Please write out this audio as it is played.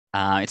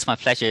It's my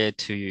pleasure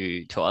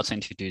to also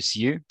introduce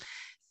you.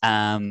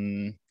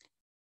 Um,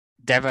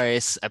 Deva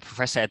is a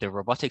professor at the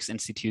Robotics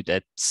Institute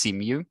at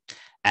CMU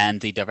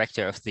and the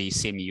director of the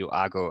CMU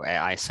Argo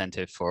AI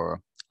Center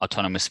for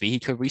Autonomous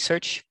Vehicle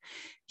Research.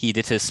 He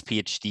did his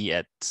PhD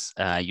at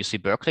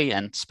UC Berkeley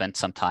and spent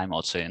some time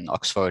also in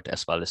Oxford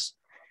as well as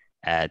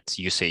at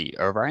UC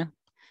Irvine.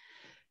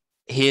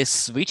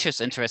 His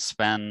research interests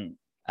span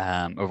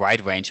a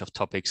wide range of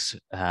topics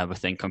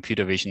within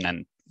computer vision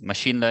and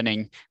machine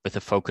learning with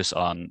a focus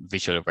on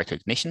visual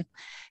recognition.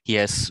 He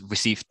has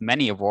received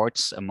many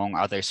awards, among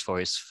others for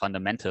his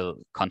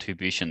fundamental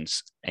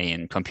contributions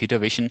in computer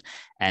vision,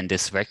 and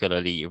is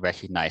regularly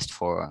recognized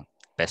for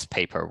best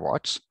paper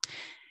awards.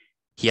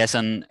 He has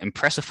an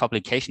impressive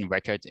publication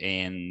record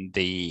in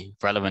the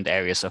relevant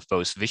areas of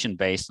both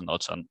vision-based and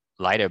also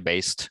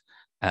LiDAR-based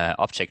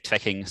object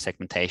tracking,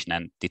 segmentation,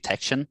 and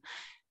detection.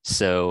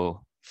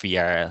 So we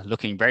are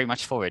looking very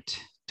much forward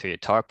to your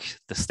talk.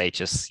 The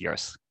stage is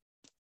yours.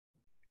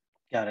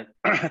 Got it.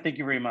 Thank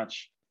you very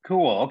much.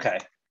 Cool. Okay.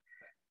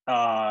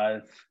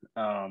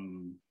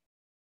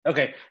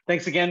 Okay.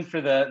 Thanks again for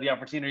the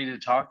opportunity to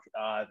talk.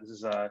 This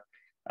is a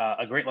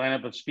great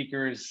lineup of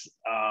speakers.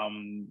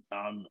 I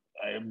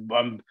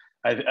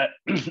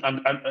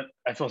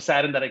feel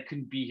saddened that I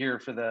couldn't be here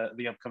for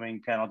the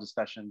upcoming panel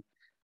discussion.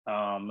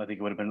 I think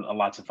it would have been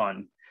lots of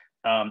fun.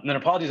 And then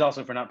apologies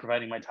also for not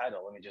providing my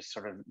title. Let me just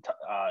sort of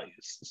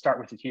start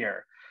with it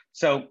here.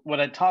 So what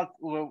I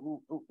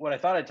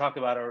thought I'd talk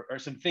about are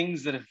some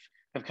things that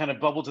have kind of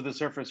bubbled to the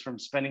surface from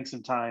spending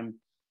some time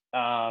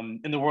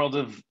in the world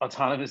of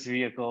autonomous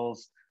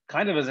vehicles,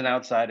 kind of as an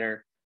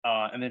outsider,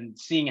 and then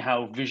seeing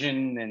how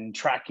vision and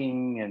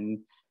tracking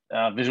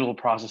and visual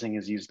processing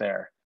is used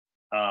there.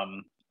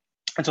 And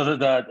so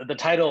the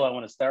title I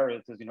want to start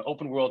with is,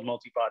 open world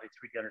multi-body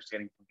 3D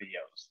understanding for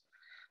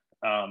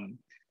videos.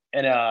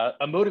 And a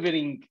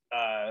motivating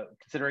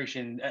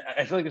consideration,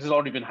 I feel like this has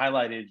already been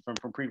highlighted from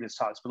previous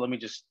talks, but let me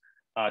just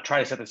try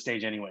to set the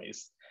stage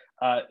anyways.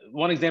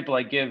 One example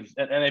I give,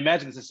 and I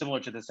imagine this is similar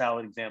to the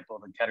salad example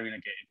that Katerina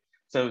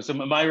gave. So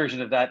my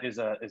version of that is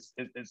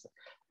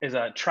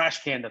a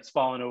trash can that's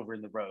fallen over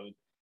in the road,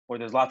 where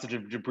there's lots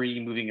of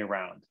debris moving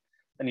around.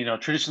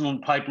 And traditional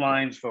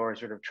pipelines for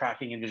sort of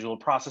tracking and visual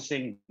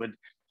processing would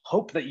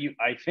hope that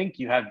I think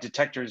you have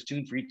detectors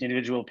tuned for each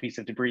individual piece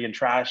of debris and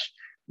trash.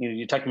 You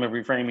detect them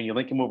every frame and you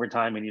link them over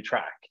time and you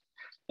track.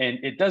 And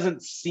it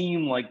doesn't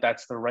seem like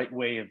that's the right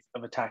way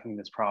of attacking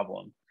this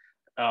problem.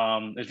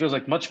 It feels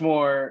like much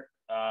more,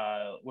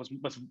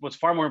 what's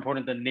far more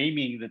important than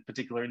naming the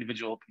particular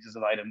individual pieces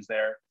of items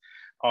there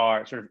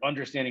are sort of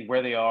understanding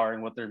where they are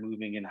and what they're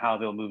moving and how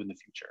they'll move in the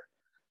future.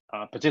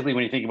 Particularly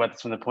when you think about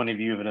this from the point of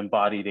view of an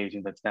embodied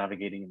agent that's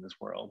navigating in this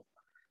world.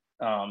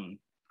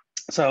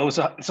 So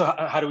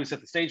how do we set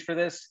the stage for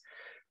this?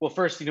 Well,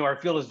 first, our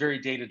field is very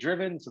data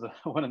driven. So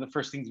one of the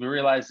first things we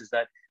realized is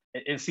that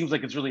it seems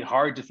like it's really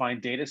hard to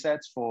find data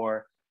sets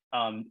for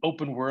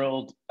open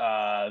world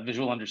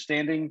visual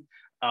understanding.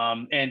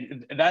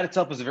 And that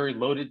itself is a very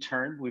loaded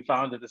term. We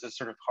found that this is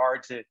sort of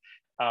hard to,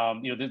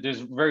 there's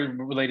very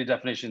related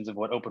definitions of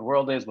what open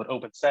world is, what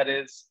open set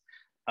is.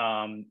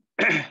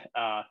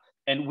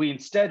 And we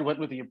instead went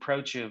with the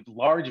approach of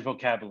large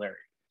vocabulary.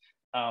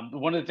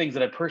 One of the things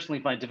that I personally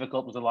find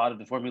difficult with a lot of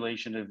the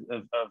formulation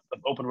of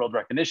open world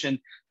recognition is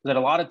that a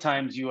lot of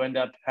times you end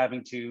up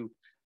having to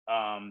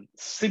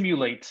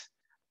simulate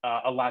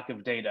a lack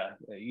of data.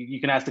 You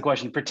can ask the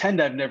question,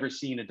 pretend I've never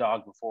seen a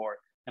dog before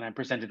and I'm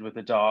presented with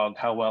a dog,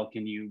 how well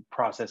can you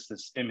process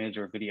this image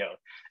or video?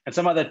 And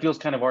somehow that feels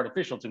kind of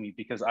artificial to me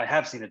because I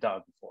have seen a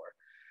dog before.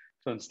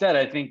 So instead,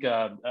 I think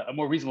a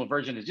more reasonable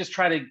version is just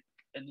try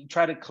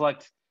to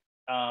collect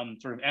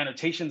sort of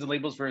annotations and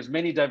labels for as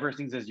many diverse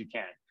things as you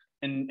can.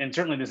 And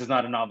certainly this is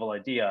not a novel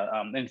idea.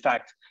 In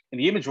fact, in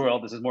the image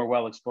world, this is more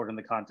well explored in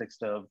the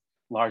context of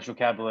large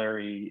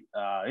vocabulary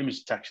image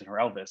detection, or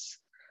ELVIS,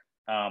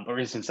 or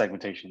instant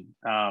segmentation.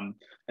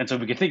 And so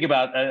we can think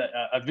about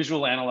a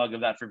visual analog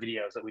of that for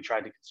videos that we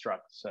tried to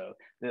construct. So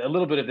a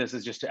little bit of this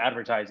is just to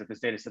advertise that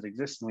this data set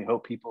exists, and we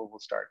hope people will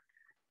start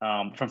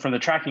from the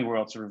tracking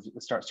world sort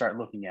of start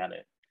looking at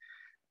it.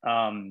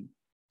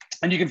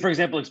 And you can, for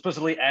example,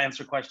 explicitly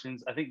answer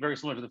questions, I think very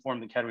similar to the form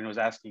that Katerina was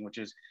asking, which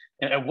is,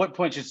 at what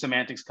point should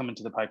semantics come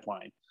into the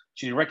pipeline?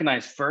 Should you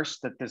recognize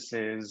first that this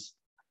is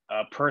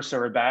a purse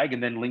or a bag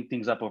and then link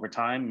things up over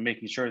time,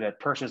 making sure that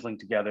purses link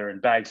together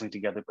and bags link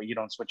together, but you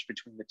don't switch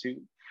between the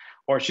two?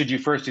 Or should you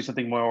first do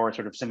something more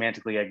sort of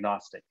semantically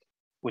agnostic,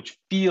 which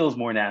feels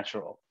more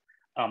natural,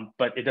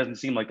 but it doesn't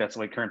seem like that's the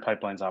way current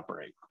pipelines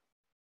operate.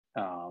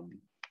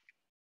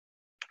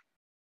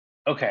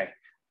 Okay.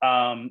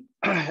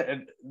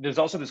 There's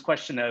also this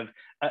question of,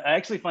 I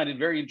actually find it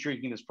very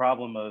intriguing, this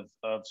problem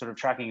of sort of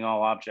tracking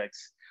all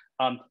objects.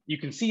 You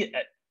can see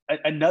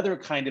another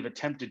kind of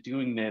attempt at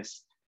doing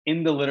this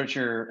in the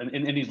literature and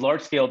in these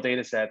large scale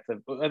data sets.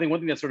 I think one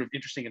thing that's sort of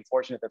interesting and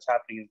fortunate that's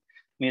happening in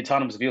the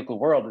autonomous vehicle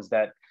world is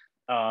that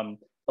a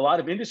lot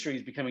of industry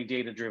is becoming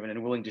data driven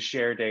and willing to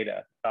share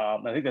data. I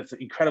think that's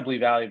incredibly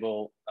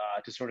valuable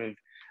to sort of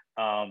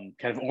kind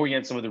of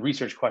orient some of the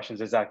research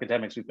questions as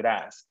academics we could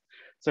ask.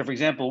 So for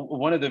example,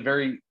 one of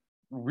the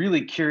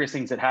really curious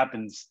things that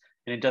happens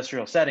in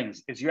industrial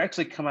settings is you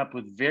actually come up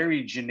with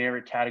very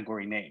generic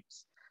category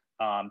names.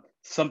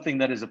 Something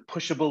that is a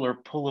pushable or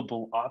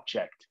pullable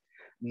object.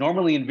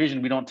 Normally in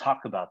vision, we don't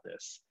talk about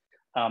this.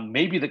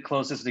 Maybe the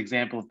closest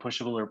example of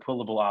pushable or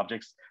pullable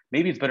objects,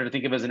 maybe it's better to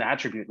think of as an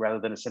attribute rather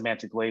than a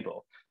semantic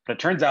label. But it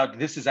turns out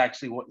this is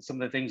actually what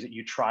some of the things that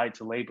you try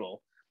to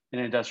label in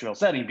an industrial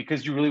setting,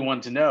 because you really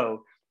want to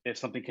know if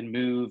something can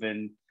move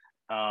and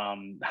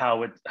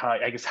how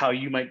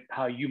you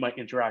might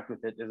interact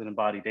with it as an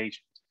embodied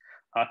agent.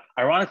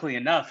 Ironically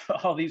enough,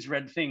 all these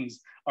red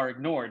things are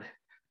ignored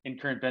in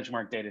current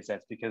benchmark data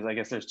sets because I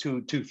guess there's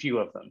too few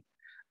of them.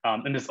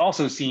 And this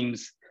also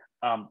seems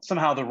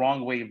somehow the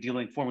wrong way of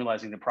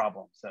formalizing the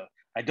problem. So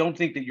I don't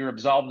think that you're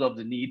absolved of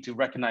the need to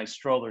recognize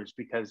strollers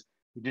because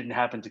you didn't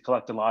happen to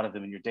collect a lot of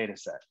them in your data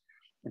set.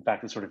 In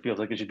fact, it sort of feels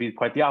like it should be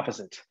quite the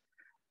opposite.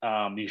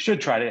 You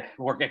should try to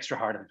work extra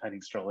hard on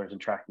finding strollers and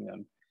tracking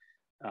them.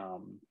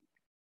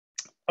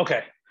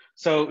 Okay,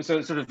 so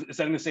sort of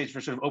setting the stage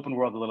for sort of open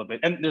world a little bit.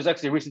 And there's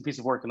actually a recent piece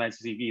of work in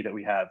ICCV that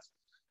we have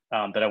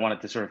that I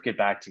wanted to sort of get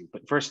back to.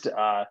 But first,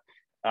 I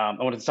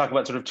wanted to talk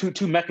about sort of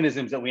two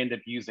mechanisms that we end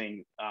up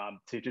using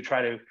to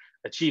try to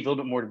achieve a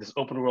little bit more of this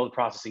open world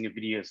processing of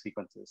video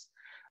sequences.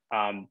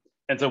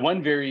 And so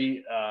one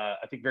very,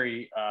 I think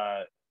very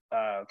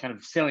kind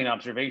of salient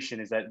observation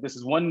is that this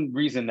is one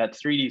reason that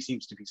 3D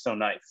seems to be so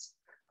nice.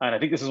 And I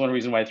think this is one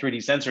reason why 3D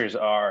sensors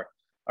are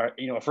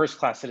a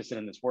first-class citizen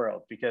in this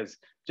world, because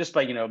just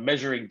by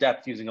measuring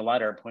depth using a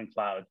LiDAR point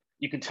cloud,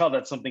 you can tell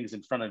that something's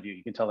in front of you.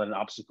 You can tell that an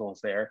obstacle is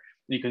there.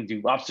 And you can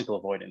do obstacle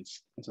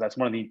avoidance. And so that's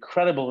one of the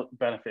incredible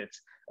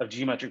benefits of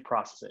geometric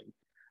processing.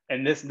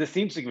 And this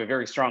seems to give a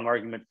very strong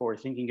argument for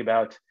thinking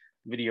about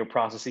video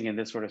processing in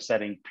this sort of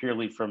setting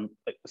purely from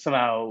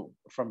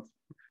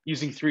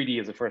using 3D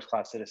as a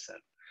first-class citizen.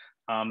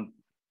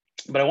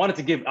 But I wanted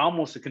to give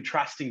almost a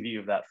contrasting view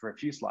of that for a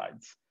few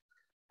slides.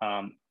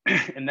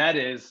 And that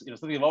is,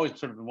 something I've always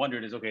sort of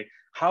wondered is, okay,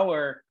 how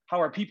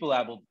are people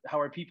able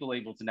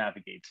to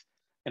navigate?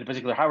 And in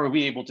particular, how are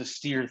we able to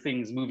steer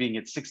things moving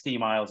at 60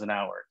 miles an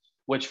hour?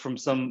 Which from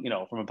from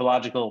a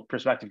biological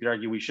perspective, you could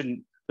argue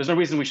there's no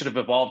reason we should have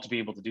evolved to be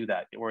able to do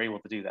that. We're able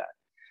to do that.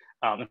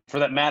 And for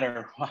that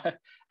matter,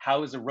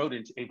 how is a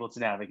rodent able to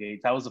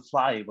navigate? How is a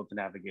fly able to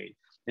navigate?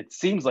 It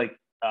seems like,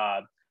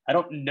 I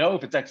don't know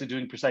if it's actually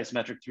doing precise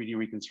metric 3D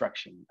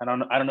reconstruction. I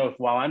don't know if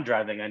while I'm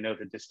driving, I know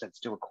the distance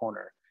to a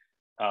corner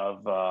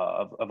of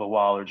a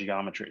wall or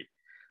geometry.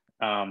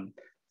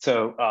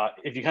 So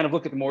if you kind of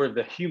look at more of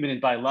the human and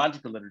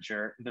biological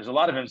literature, there's a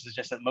lot of emphasis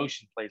just that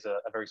motion plays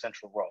a very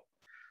central role.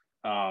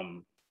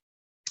 And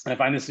I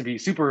find this to be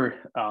super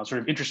sort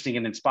of interesting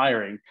and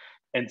inspiring,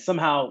 and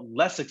somehow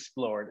less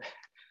explored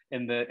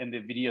in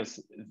the video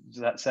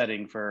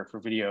setting for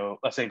video,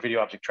 let's say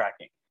video object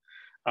tracking.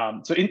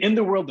 So in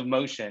the world of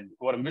motion,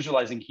 what I'm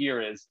visualizing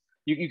here is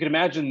you can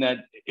imagine that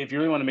if you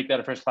really want to make that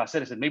a first-class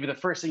citizen, maybe the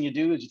first thing you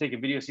do is you take a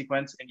video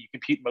sequence and you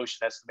compute motion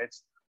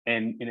estimates.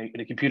 And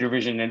in a computer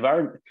vision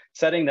environment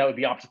setting, that would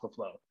be optical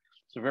flow.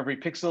 So for every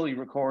pixel, you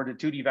record a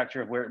 2D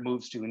vector of where it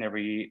moves to in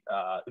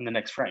the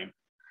next frame.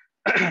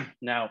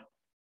 Now,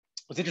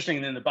 what's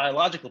interesting in the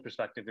biological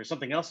perspective, there's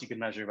something else you can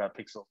measure about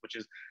pixels, which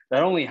is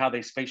not only how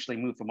they spatially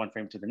move from one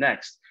frame to the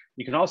next,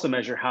 you can also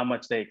measure how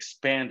much they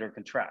expand or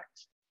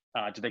contract.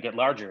 Do they get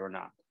larger or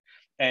not?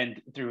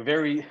 And through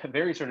very,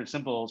 very sort of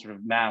simple sort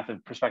of math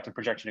of perspective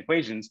projection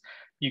equations,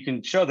 you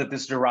can show that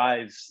this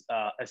derives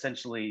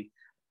essentially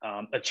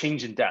a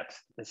change in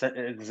depth. It's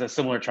a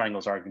similar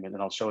triangles argument,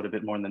 and I'll show it a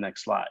bit more in the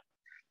next slide.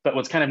 But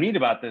what's kind of neat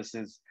about this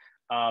is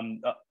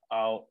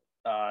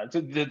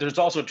there's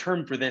also a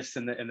term for this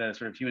in the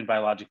sort of human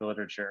biological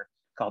literature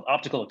called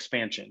optical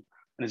expansion.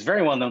 And it's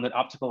very well known that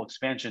optical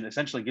expansion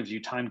essentially gives you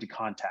time to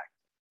contact,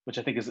 which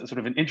I think is sort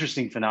of an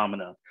interesting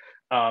phenomenon.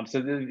 So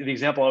the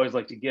example I always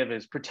like to give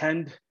is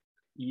pretend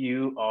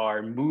you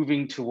are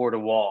moving toward a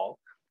wall,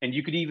 and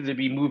you could either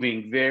be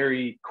moving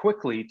very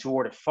quickly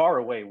toward a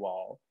faraway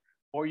wall,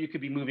 or you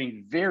could be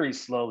moving very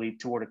slowly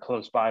toward a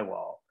close by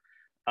wall.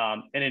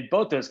 And in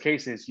both those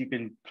cases, you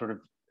can sort of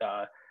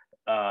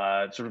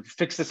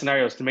fix the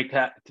scenarios to make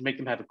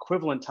them have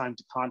equivalent time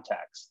to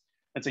contacts.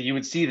 And so you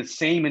would see the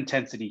same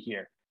intensity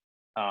here.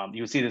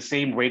 You would see the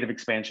same rate of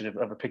expansion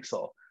of a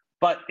pixel.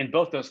 But in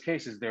both those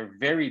cases, they're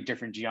very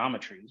different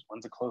geometries.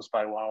 One's a close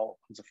by wall,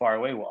 one's a far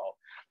away wall.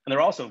 And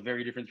they're also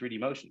very different 3D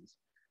motions.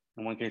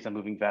 In one case, I'm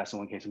moving fast, in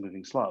one case, I'm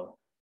moving slow.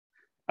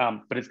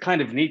 But it's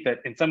kind of neat that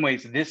in some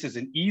ways, this is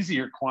an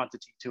easier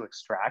quantity to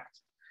extract.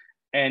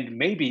 And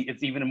maybe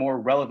it's even a more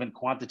relevant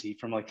quantity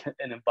from like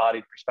an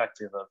embodied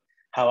perspective of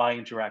how I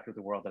interact with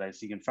the world that I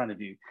see in front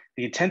of you.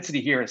 The intensity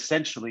here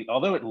essentially,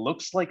 although it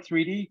looks like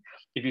 3D,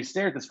 if you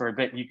stare at this for a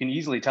bit, you can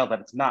easily tell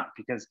that it's not,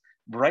 because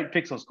bright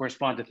pixels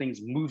correspond to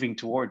things moving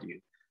toward you.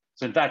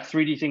 So in fact,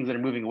 3D things that are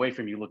moving away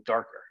from you look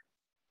darker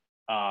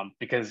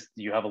because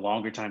you have a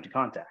longer time to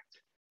contact.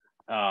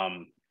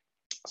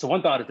 So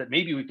one thought is that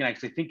maybe we can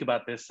actually think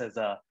about this as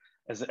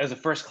as a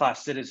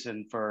first-class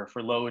citizen for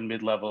low and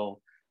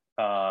mid-level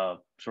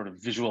sort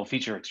of visual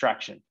feature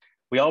extraction.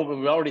 We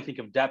already think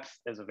of depth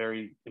as a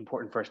very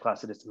important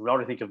first-class citizen. We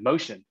already think of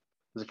motion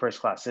as a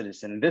first-class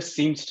citizen, and this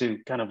seems to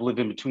kind of live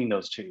in between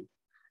those two.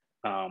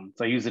 So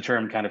I use the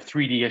term kind of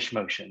 3D-ish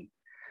motion.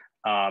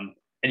 And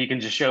you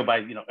can just show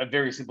by a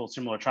very simple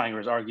similar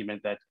triangles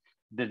argument that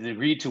the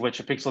degree to which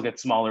a pixel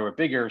gets smaller or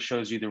bigger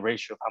shows you the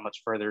ratio of how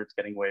much further it's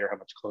getting away or how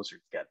much closer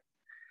it's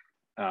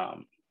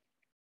getting.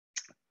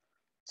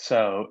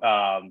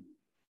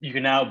 You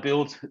can now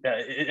build,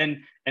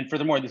 and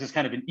furthermore, this is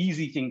kind of an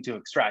easy thing to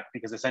extract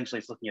because essentially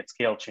it's looking at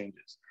scale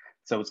changes.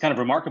 So what's kind of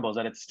remarkable is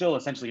that it's still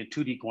essentially a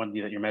 2D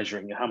quantity that you're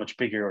measuring and how much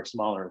bigger or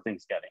smaller a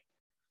thing's getting.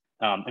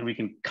 And we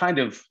can kind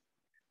of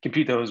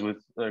compute those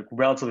with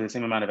relatively the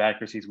same amount of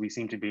accuracies we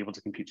seem to be able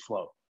to compute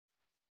flow.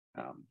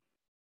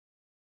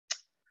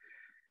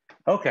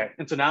 Okay,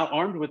 and so now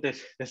armed with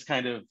this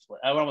kind of,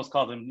 I would almost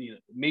call them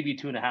maybe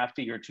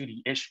 2.5D or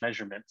 2D-ish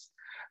measurements,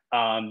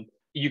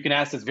 you can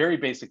ask this very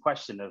basic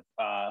question of,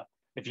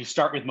 if you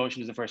start with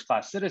motion as a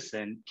first-class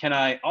citizen, can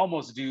I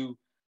almost do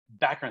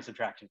background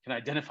subtraction? Can I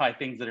identify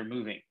things that are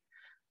moving?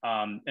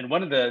 And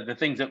one of the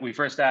things that we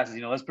first asked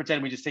is, let's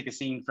pretend we just take a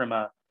scene from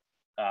an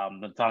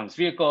autonomous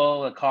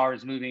vehicle, a car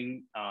is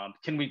moving.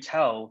 Can we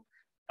tell,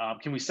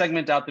 can we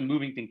segment out the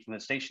moving thing from the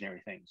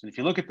stationary thing? So if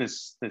you look at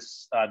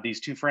these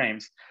two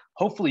frames,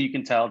 hopefully you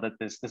can tell that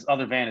this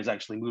other van is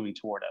actually moving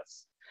toward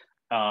us.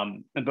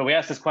 But we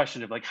asked this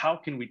question of how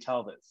can we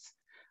tell this?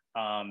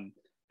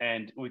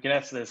 And we can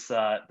ask this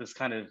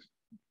kind of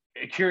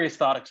a curious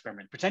thought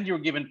experiment. Pretend you were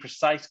given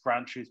precise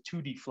ground truth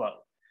 2D flow.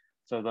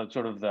 So the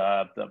sort of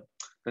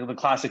the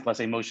classic, let's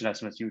say, motion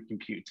estimates you would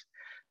compute.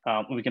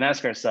 We can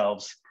ask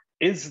ourselves,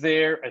 is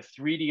there a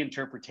 3D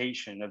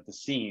interpretation of the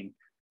scene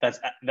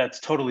that's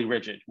totally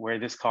rigid, where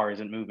this car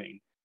isn't moving?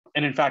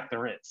 And in fact,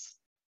 there is.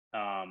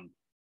 And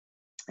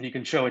you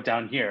can show it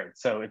down here.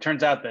 So it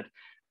turns out that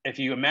if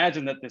you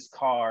imagine that this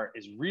car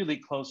is really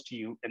close to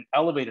you and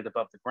elevated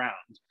above the ground,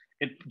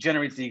 it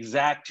generates the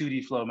exact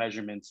 2D flow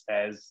measurements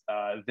as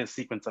this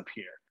sequence up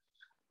here.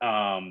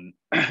 And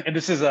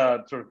this is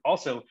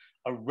also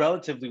a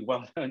relatively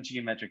well-known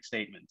geometric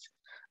statement,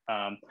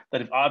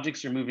 that if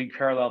objects are moving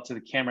parallel to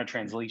the camera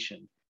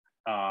translation,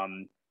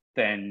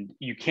 then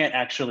you can't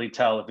actually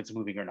tell if it's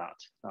moving or not,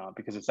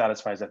 because it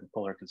satisfies that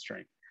polar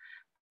constraint.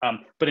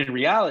 But in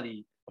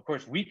reality, of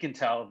course, we can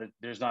tell that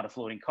there's not a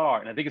floating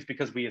car. And I think it's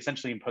because we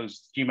essentially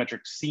impose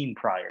geometric scene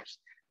priors.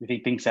 We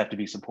think things have to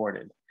be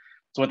supported.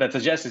 So what that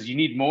suggests is you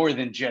need more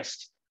than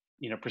just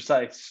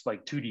precise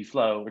 2D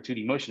flow or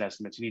 2D motion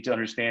estimates. You need to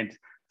understand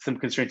some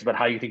constraints about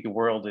how you think the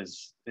world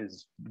is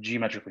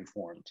geometrically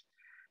formed.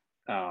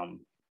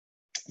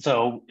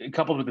 So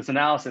coupled with this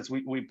analysis,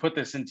 we put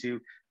this into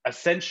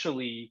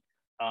essentially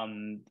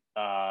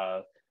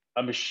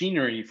a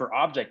machinery for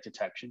object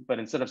detection, but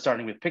instead of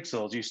starting with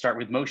pixels, you start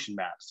with motion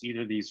maps,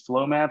 either these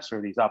flow maps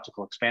or these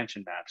optical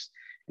expansion maps.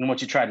 And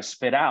what you try to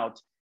spit out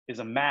is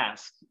a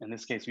mask. In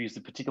this case, we used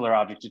a particular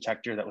object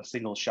detector that was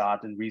single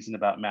shot and reasoned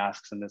about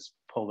masks in this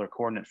polar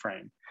coordinate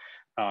frame.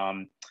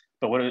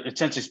 But what it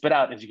essentially spit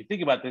out is, you can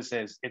think about this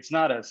as, it's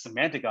not a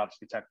semantic object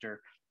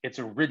detector, it's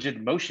a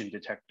rigid motion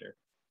detector.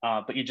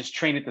 But you just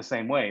train it the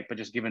same way, but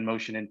just given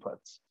motion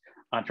inputs.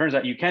 It turns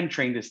out you can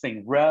train this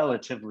thing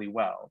relatively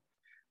well.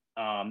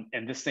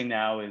 And this thing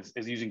now is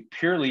using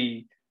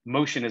purely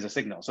motion as a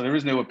signal. So there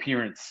is no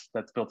appearance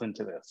that's built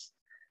into this.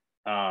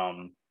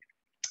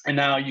 And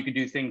now you can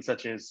do things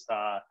such as,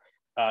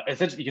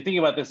 essentially, you can think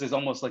about this as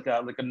almost like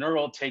a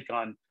neural take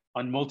on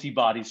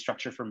multi-body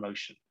structure for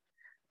motion.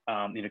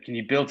 Can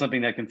you build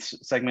something that can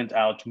segment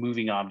out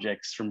moving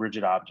objects from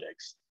rigid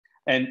objects?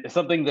 And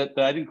something that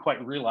I didn't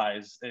quite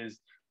realize is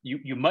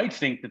you might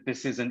think that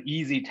this is an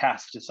easy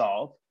task to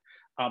solve,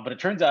 but it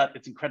turns out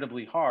it's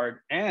incredibly hard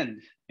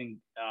and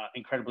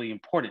incredibly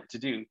important to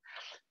do.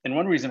 And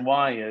one reason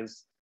why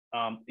is,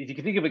 if you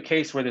can think of a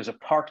case where there's a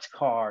parked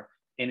car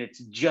and it's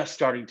just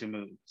starting to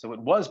move. So it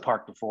was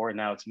parked before and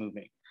now it's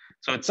moving.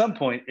 So at some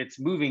point it's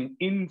moving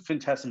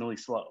infinitesimally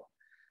slow.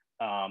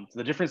 So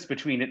the difference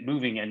between it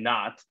moving and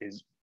not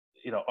is,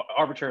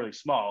 arbitrarily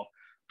small,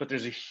 but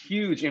there's a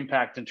huge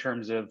impact in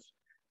terms of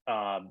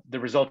the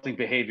resulting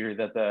behavior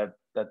that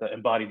the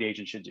embodied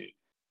agent should do.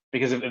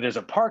 Because if there's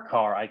a parked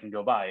car, I can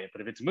go by it,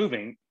 but if it's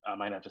moving, I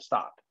might have to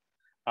stop.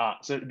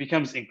 So it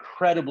becomes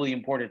incredibly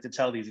important to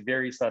tell these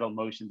very subtle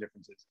motion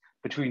differences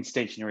between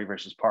stationary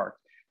versus parked.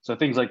 So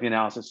things like the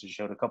analysis you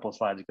showed a couple of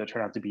slides ago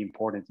turn out to be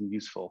important and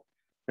useful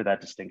for that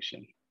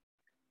distinction.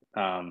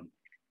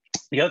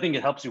 The other thing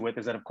it helps you with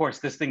is that, of course,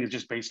 this thing is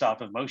just based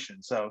off of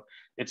motion. So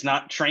it's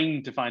not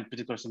trained to find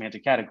particular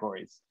semantic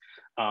categories.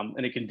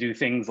 And it can do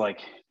things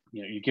like,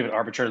 you give it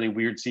arbitrarily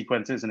weird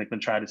sequences and it can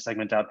try to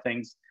segment out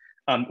things.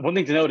 One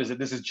thing to note is that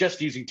this is just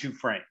using 2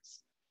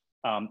 frames.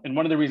 And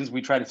one of the reasons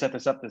we try to set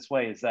this up this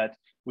way is that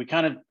we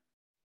kind of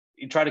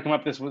try to come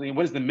up with this,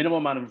 what is the minimum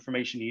amount of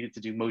information needed to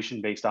do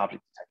motion-based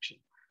object detection?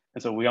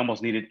 And so we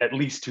almost needed at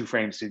least 2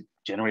 frames to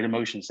generate a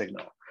motion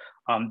signal.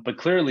 But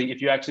clearly,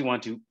 if you actually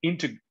want to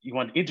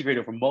integrate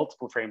over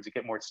multiple frames to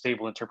get more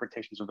stable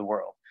interpretations of the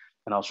world.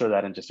 And I'll show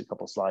that in just a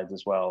couple of slides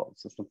as well.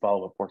 So some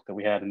follow-up work that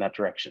we had in that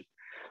direction.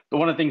 But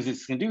one of the things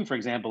this can do, for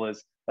example,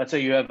 is let's say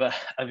you have a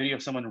video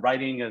of someone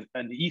riding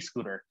an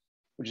e-scooter,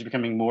 which is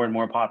becoming more and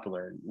more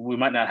popular. We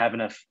might not have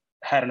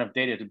had enough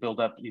data to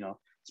build up,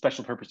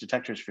 special purpose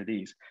detectors for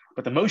these.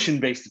 But the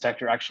motion-based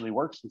detector actually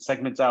works and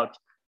segments out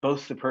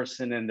both the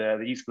person and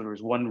the e-scooter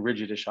as one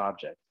rigidish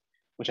object,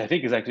 which I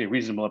think is actually a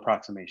reasonable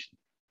approximation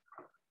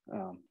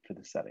for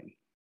the setting.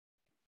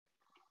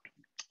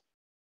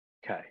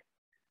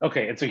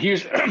 Okay, and so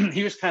here's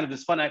here's kind of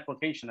this fun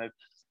application of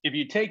if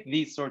you take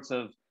these sorts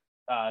of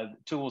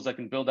tools that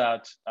can build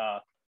out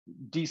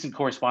decent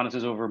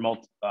correspondences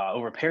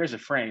over pairs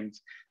of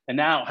frames, and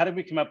now how do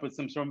we come up with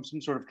some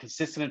sort of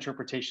consistent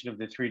interpretation of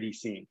the 3D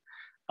scene?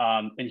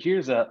 And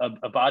here's a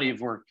body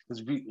of work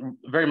that's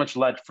very much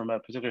led from a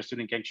particular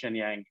student, Gengshen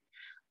Yang,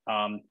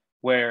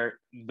 where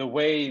the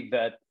way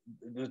that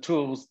the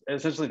tools,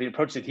 essentially the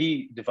approach that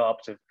he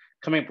developed of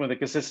coming up with a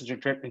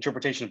consistent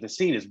interpretation of the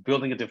scene is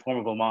building a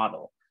deformable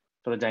model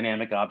for the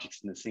dynamic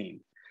objects in the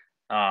scene.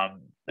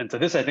 And so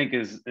this, I think,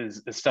 is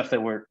stuff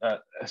that we're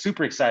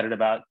super excited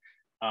about,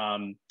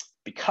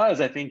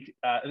 because I think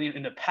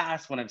in the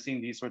past, when I've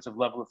seen these sorts of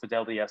level of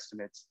fidelity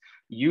estimates,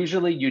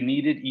 usually you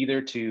needed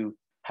either to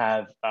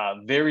have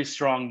very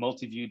strong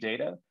multi-view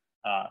data,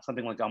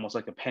 something like almost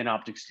like a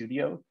Panoptic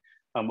Studio,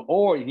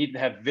 or you need to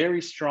have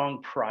very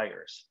strong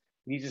priors.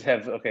 You need to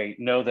have, okay,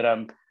 know that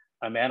I'm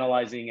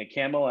analyzing a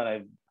camel and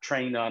I've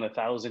trained on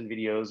 1,000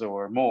 videos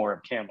or more of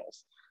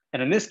camels.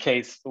 And in this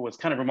case, what's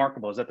kind of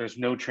remarkable is that there's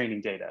no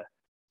training data.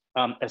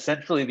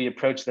 Essentially, the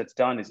approach that's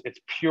done is it's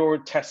pure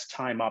test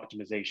time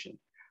optimization.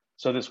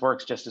 So this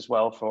works just as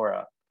well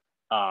for,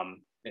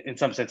 in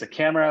some sense, a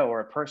camera or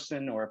a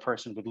person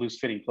with loose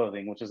fitting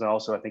clothing, which is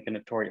also, I think, a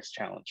notorious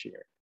challenge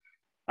here.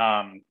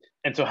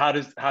 And so how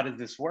does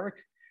this work?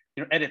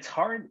 At its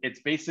heart,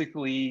 it's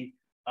basically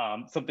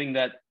something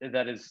that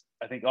is,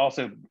 I think,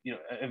 also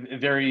a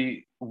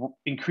very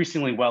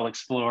increasingly well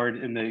explored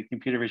in the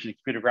computer vision,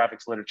 computer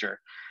graphics literature,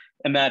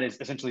 and that is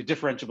essentially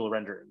differentiable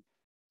rendering.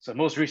 So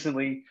most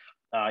recently,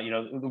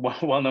 the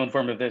well-known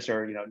form of this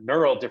are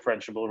neural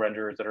differentiable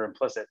renderers that are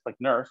implicit, like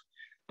NERF.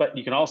 But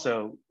you can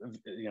also,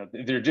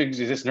 there do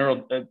exist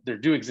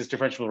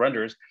differentiable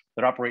renderers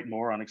that operate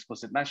more on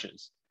explicit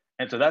meshes,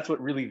 and so that's what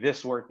really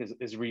this work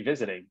is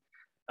revisiting.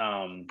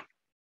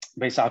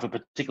 Based off a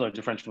particular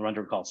differential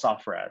renderer called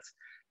SoftRaz.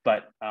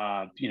 But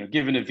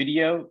given a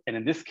video, and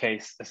in this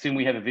case, assume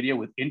we have a video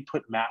with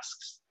input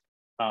masks.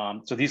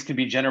 So these can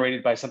be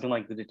generated by something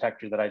like the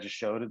detector that I just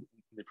showed in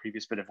the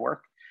previous bit of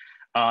work.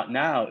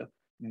 Now,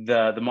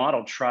 the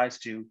model tries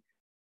to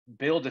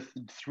build a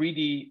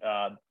 3D,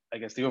 I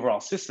guess the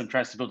overall system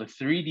tries to build a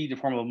 3D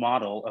deformable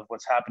model of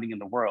what's happening in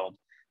the world,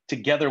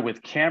 together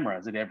with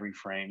cameras at every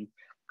frame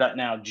that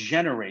now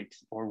generate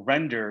or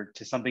render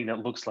to something that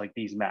looks like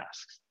these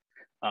masks.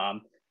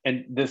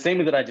 And the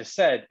same that I just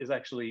said is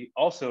actually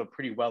also a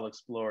pretty well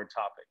explored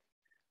topic.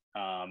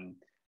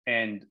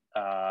 And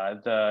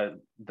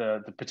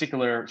the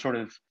particular sort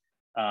of,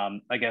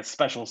 I guess,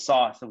 special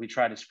sauce that we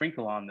try to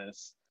sprinkle on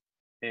this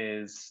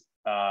is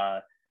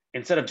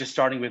instead of just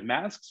starting with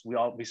masks,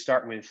 we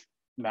start with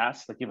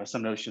masks that give us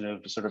some notion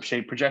of sort of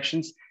shape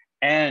projections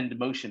and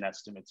motion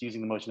estimates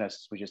using the motion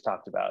estimates we just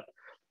talked about.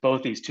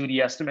 Both these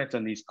 2D estimates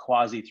and these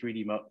quasi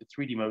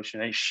 3D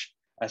motion-ish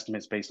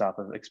estimates based off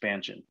of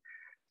expansion.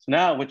 So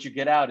now what you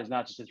get out is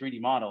not just a 3D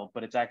model,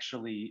 but it's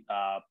actually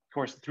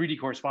 3D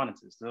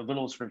correspondences, the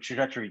little sort of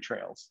trajectory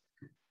trails.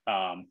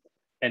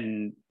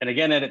 And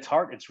again, at its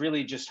heart, it's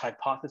really just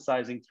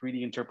hypothesizing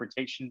 3D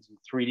interpretations and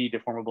 3D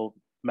deformable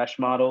mesh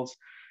models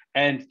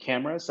and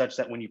cameras such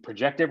that when you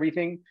project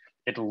everything,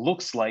 it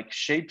looks like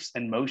shapes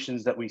and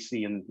motions that we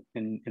see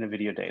in a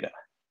video data.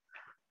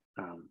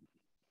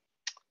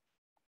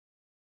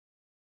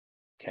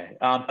 Okay,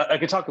 I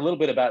could talk a little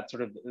bit about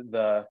sort of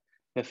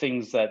the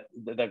things that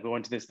go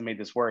into this that made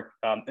this work.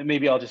 And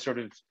maybe I'll just sort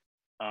of,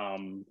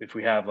 if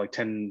we have like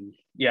 10,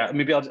 yeah,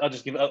 maybe I'll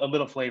just give a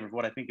little flavor of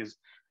what I think is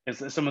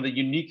some of the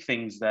unique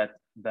things that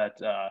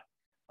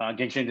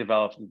Gengshen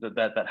developed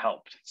that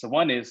helped. So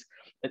one is,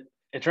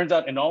 it turns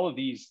out in all of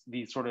these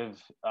sort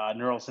of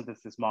neural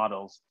synthesis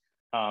models,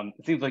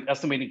 it seems like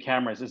estimating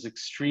cameras is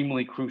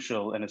extremely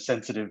crucial and a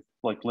sensitive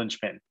like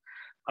linchpin.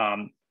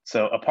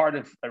 So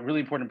a really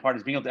important part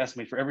is being able to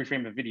estimate for every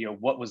frame of video,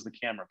 what was the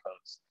camera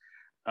pose?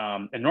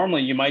 And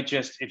normally you might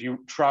just, if you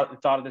thought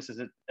of this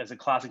as a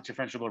classic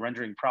differentiable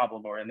rendering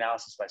problem or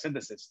analysis by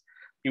synthesis,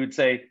 you would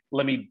say,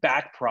 let me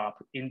backprop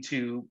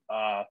into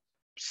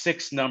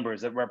 6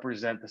 numbers that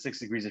represent the 6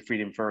 degrees of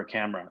freedom for a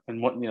camera.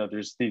 And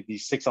there's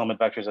these 6 element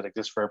vectors that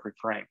exist for every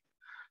frame.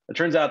 It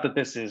turns out that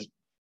this is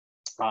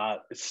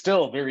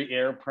still very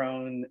error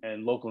prone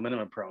and local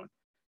minimum prone.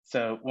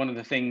 So one of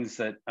the things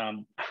that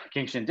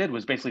Gengshen did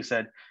was basically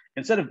said,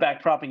 instead of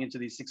backpropping into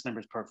these 6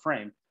 numbers per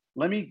frame,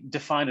 let me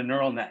define a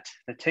neural net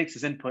that takes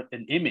as input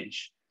an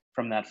image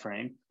from that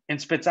frame and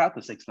spits out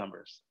the 6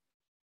 numbers.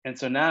 And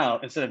so now,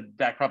 instead of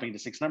backpropping into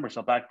 6 numbers,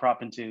 I'll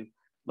backprop into,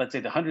 let's say,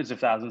 the hundreds of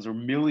thousands or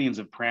millions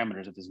of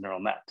parameters of this neural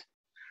net.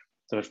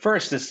 So at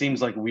first, this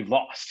seems like we've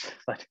lost.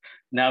 But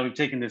now we've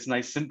taken this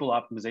nice simple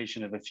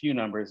optimization of a few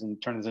numbers and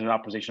turned this into an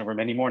optimization over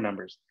many more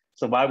numbers.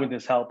 So why would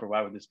this help, or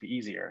why would this be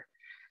easier?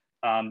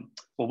 Well,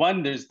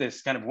 one, there's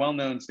this kind of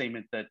well-known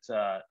statement that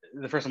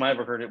the first time I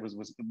ever heard it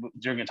was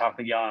during a talk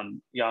that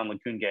Jan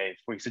LeCun gave,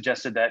 where he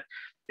suggested that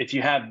if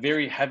you have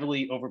very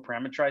heavily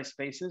over-parameterized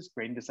spaces,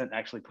 gradient descent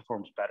actually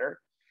performs better,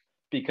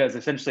 because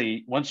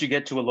essentially, once you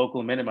get to a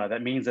local minima,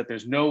 that means that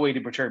there's no way to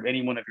perturb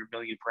any one of your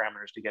million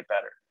parameters to get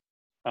better.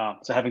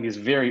 So having these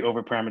very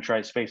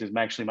over-parameterized spaces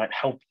actually might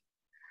help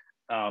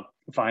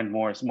find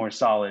more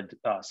solid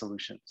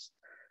solutions.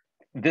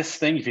 This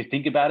thing, if you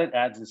think about it,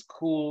 adds this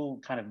cool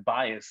kind of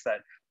bias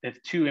that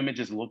if two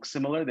images look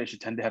similar, they should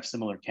tend to have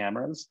similar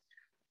cameras.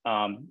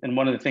 And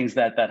one of the things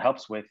that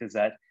helps with is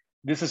that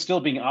this is still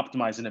being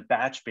optimized in a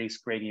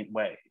batch-based gradient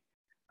way.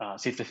 So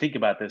you have to think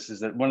about this, is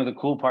that one of the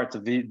cool parts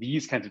of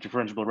these kinds of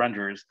differentiable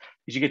renderers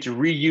is you get to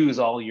reuse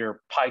all your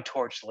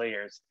PyTorch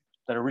layers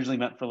that are originally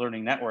meant for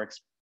learning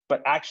networks,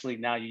 but actually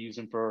now you use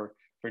them for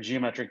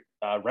geometric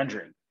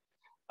rendering.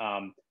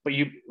 But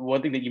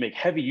one thing that you make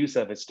heavy use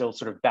of is still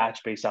sort of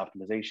batch-based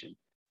optimization.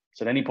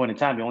 So at any point in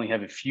time, you only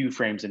have a few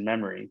frames in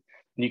memory.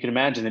 And you can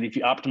imagine that if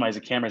you optimize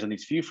the cameras on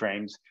these few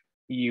frames,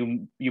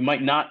 you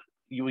might not,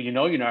 you're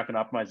not going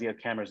to optimize the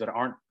cameras that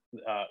aren't,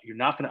 you're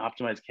not going to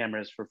optimize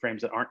cameras for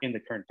frames that aren't in the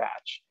current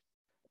batch.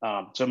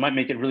 So it might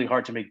make it really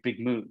hard to make big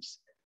moves.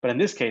 But in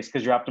this case,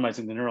 because you're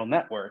optimizing the neural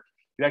network,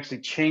 you actually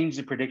change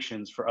the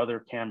predictions for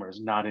other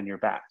cameras not in your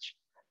batch.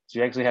 So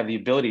you actually have the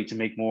ability to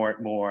make more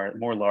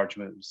large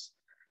moves.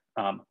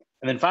 And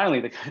then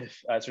finally, the kind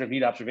of sort of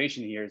neat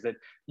observation here is that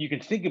you can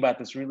think about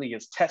this really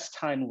as test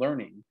time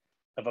learning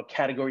of a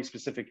category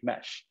specific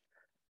mesh.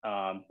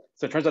 So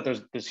it turns out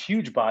there's this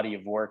huge body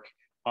of work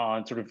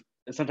on sort of,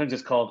 sometimes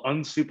it's called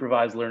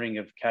unsupervised learning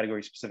of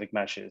category specific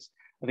meshes.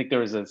 I think there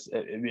was a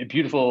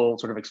beautiful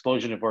sort of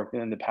explosion of work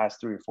in the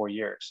past 3 or 4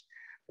 years.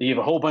 You have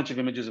a whole bunch of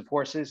images of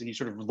horses and you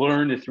sort of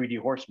learn a 3D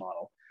horse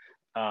model.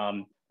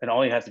 And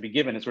all you have to be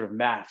given is sort of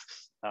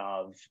masks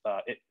of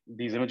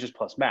these images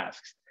plus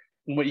masks.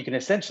 And what you can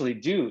essentially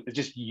do is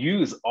just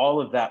use all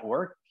of that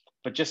work,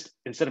 but just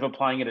instead of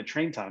applying it at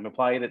train time,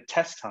 apply it at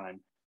test time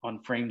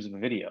on frames of a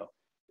video.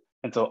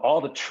 And so all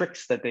the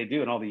tricks that they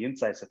do and all the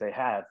insights that they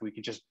have, we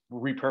can just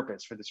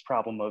repurpose for this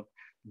problem of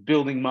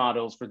building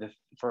models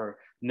for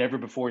never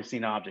before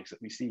seen objects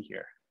that we see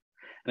here.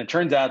 And it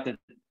turns out that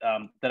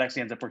that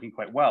actually ends up working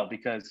quite well,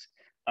 because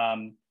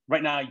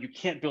right now you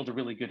can't build a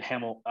really good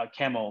camel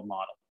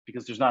model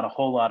because there's not a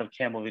whole lot of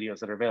camel videos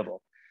that are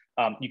available.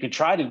 You can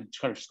try to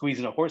kind of squeeze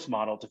in a horse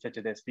model to fit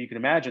to this, but you can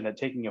imagine that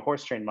taking a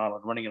horse trained model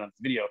and running it on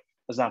the video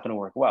is not going to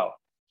work well.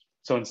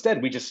 So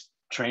instead, we just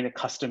train a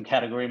custom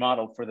category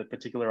model for the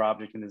particular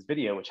object in this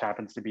video, which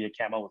happens to be a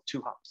camel with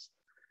 2 humps.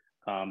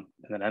 And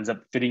that ends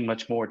up fitting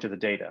much more to the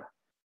data.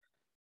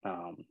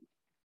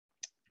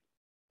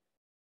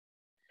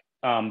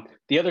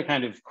 The other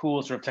kind of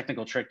cool sort of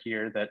technical trick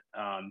here that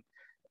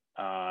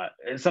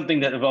is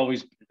something that I've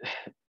always,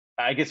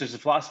 I guess there's a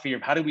philosophy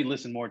of how do we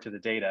listen more to the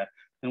data?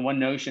 And one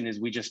notion is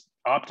we just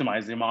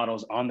optimize the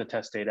models on the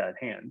test data at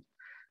hand.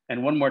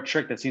 And one more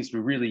trick that seems to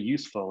be really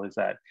useful is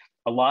that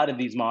a lot of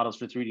these models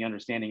for 3D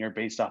understanding are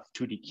based off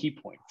 2D key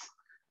points.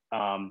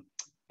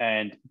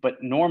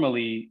 But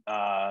normally,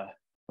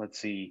 let's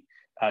see,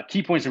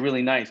 key points are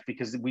really nice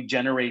because we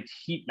generate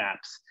heat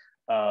maps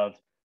of,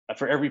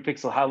 for every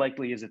pixel, how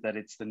likely is it that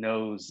it's the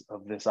nose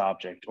of this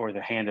object or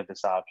the hand of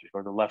this object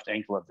or the left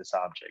ankle of this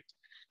object?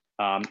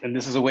 And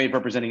this is a way of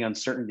representing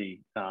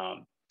uncertainty.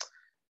 I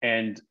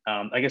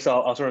guess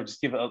I'll sort of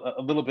just give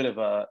a little bit of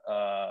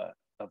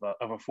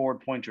a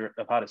forward pointer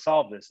of how to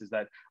solve this, is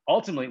that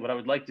ultimately what I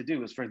would like to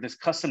do is for this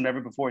custom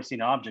never before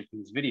seen object in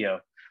this video,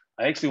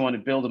 I actually want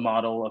to build a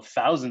model of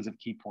thousands of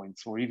key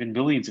points or even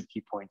millions of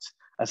key points.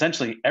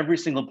 Essentially, every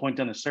single point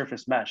on the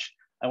surface mesh,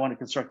 I want to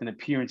construct an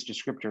appearance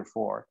descriptor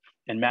for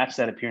and match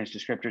that appearance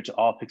descriptor to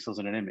all pixels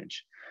in an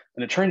image.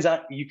 And it turns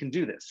out you can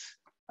do this.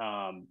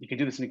 You can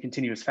do this in a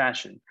continuous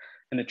fashion.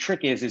 And the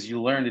trick is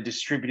you learn a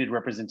distributed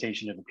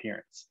representation of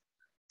appearance.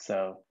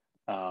 So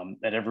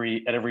at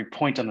every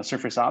point on the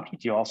surface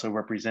object, you also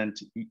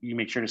represent, you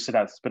make sure to spit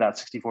out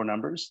 64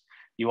 numbers.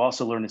 You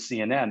also learn a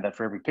CNN that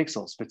for every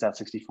pixel spits out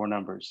 64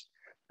 numbers.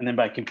 And then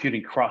by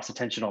computing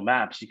cross-attentional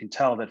maps, you can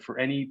tell that for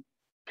any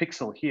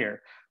pixel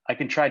here, I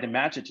can try to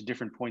match it to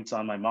different points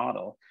on my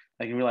model.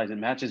 I can realize it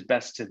matches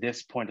best to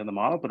this point on the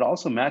model, but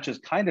also matches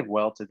kind of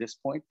well to this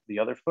point, the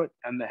other foot,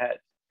 and the head.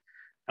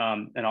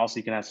 And also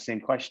you can ask the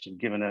same question,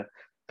 given a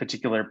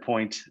particular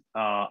point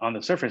on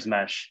the surface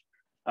mesh,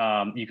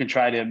 you can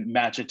try to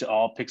match it to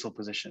all pixel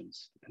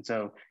positions. And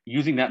so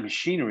using that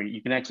machinery,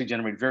 you can actually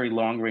generate very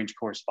long range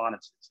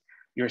correspondences.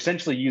 You're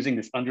essentially using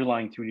this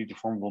underlying 3D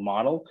deformable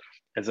model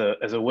as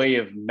a way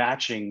of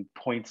matching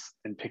points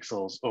and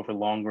pixels over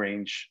long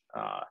range,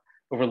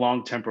 over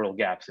long temporal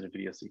gaps in a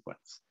video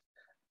sequence.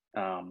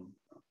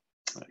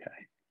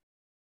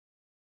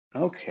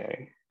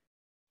 Okay.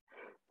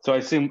 So I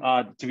assume,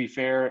 to be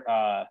fair,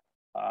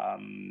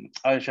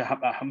 Aisha,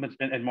 how much,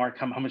 and Mark,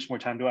 how much more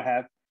time do I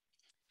have?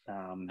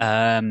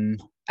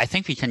 I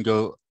think we can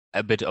go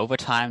a bit over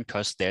time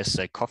because there's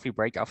a coffee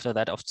break after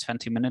that of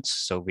 20 minutes,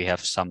 so we have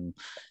some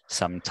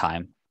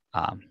time.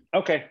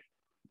 Okay,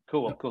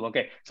 cool.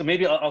 Okay, so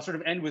maybe I'll sort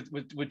of end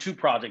with two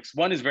projects.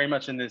 One is very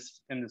much in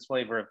this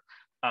flavor of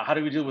how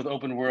do we deal with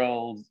open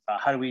world?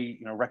 How do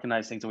we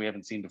recognize things that we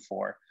haven't seen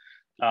before?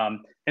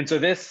 And so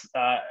this,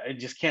 I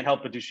just can't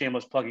help but do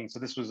shameless plugging. So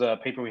this was a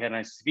paper we had in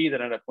ICCV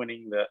that ended up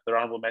winning the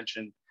honorable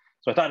mention.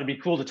 So I thought it'd be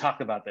cool to talk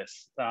about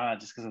this,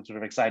 just because I'm sort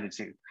of excited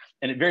to.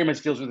 And it very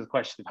much deals with the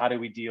question of how do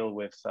we deal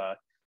with,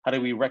 how do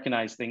we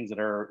recognize things that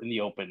are in the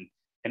open?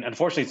 And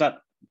unfortunately, it's not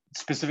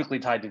specifically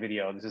tied to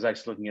video. This is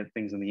actually looking at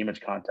things in the image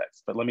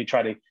context. But let me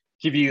try to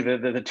give you the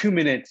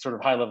 2-minute sort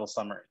of high-level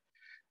summary.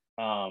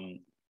 So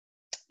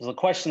the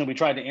question that we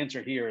tried to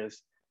answer here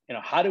is,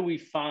 how do we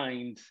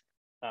find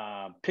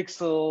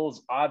pixels,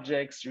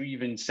 objects, or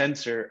even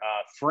sensor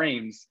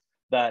frames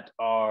that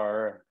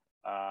are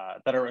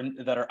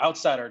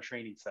outside our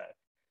training set?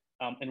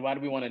 And why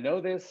do we want to know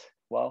this?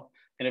 Well,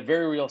 in a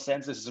very real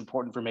sense, this is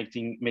important for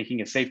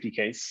making a safety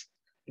case.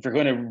 If you're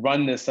going to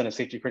run this on a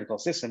safety critical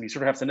system, you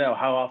sort of have to know,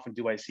 how often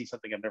do I see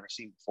something I've never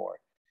seen before?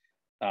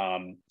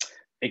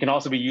 It can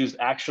also be used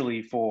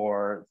actually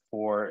for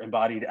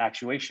embodied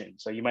actuation.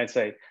 So you might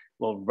say,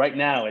 well, right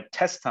now at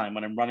test time,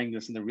 when I'm running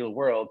this in the real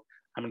world,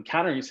 I'm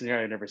encountering a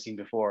scenario I've never seen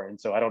before. And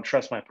so I don't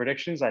trust my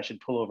predictions. I should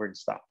pull over and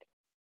stop.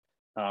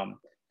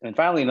 And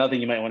finally, another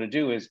thing you might want to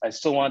do is, I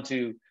still want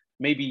to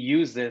maybe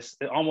use this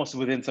almost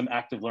within some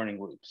active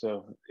learning loop.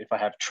 So if I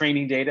have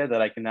training data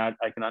that I can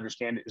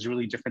understand is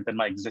really different than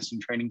my existing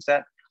training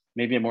set,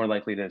 maybe I'm more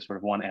likely to sort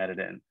of want to add it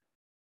in.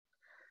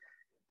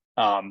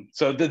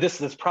 So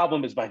this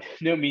problem is by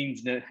no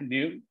means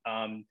new.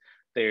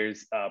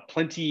 There's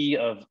plenty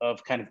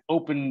of kind of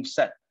open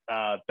set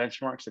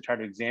benchmarks to try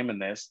to examine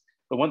this.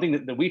 But one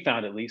thing that we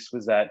found, at least,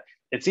 was that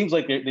it seems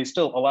like they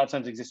still a lot of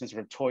times exist in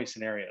sort of toy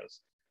scenarios.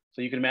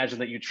 So you can imagine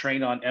that you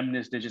train on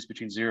MNIST digits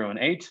between 0 and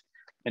 8.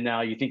 And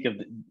now you think of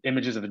the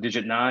images of a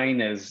digit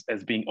 9 as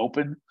being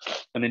open.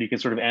 And then you can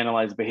sort of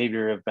analyze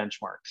behavior of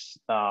benchmarks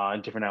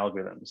and different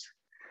algorithms.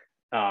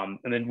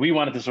 And then we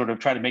wanted to sort of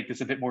try to make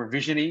this a bit more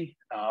vision-y.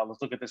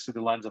 Let's look at this through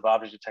the lens of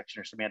object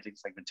detection or semantic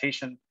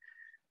segmentation.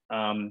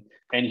 And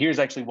here's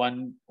actually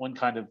one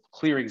kind of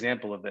clear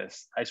example of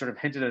this. I sort of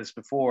hinted at this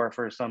before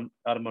for some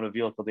automotive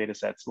vehicle data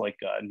sets like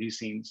new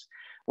scenes,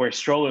 where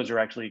strollers are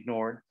actually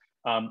ignored.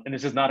 And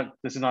this is not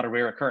a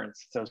rare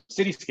occurrence. So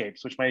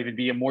cityscapes, which might even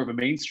be more of a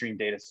mainstream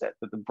data set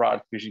that the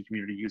broad vision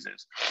community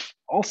uses,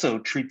 also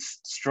treats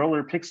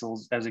stroller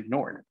pixels as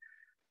ignored.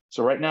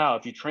 So right now,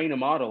 if you train a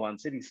model on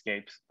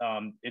cityscapes,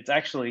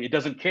 it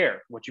doesn't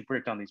care what you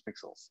predict on these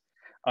pixels.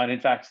 And in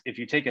fact, if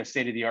you take a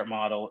state-of-the-art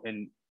model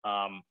and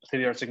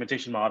state-of-the-art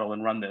segmentation model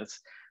and run this,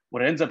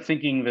 what it ends up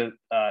thinking that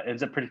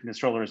ends up predicting the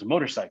stroller as a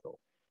motorcycle.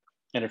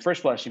 And at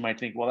first blush, you might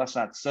think, well, that's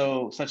not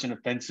such an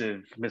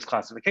offensive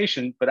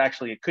misclassification, but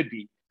actually it could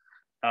be,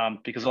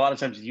 because a lot of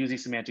times you use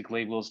these semantic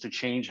labels to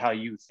change how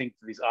you think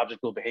these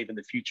objects will behave in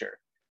the future,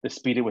 the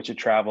speed at which it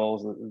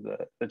travels,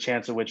 the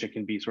chance at which it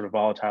can be sort of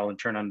volatile and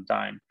turn on a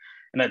dime.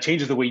 And that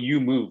changes the way you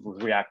move,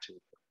 react to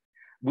it.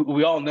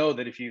 We all know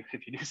that if you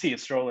do see a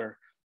stroller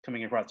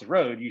coming across the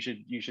road, you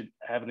should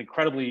have an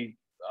incredibly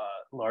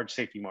large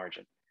safety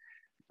margin.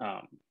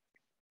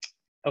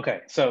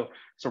 Okay, so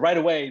right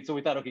away, so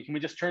we thought, okay, can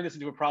we just turn this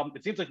into a problem?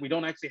 It seems like we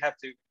don't actually have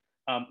to,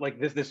 like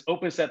this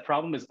open set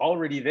problem is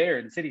already there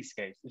in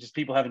cityscapes. It's just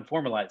people haven't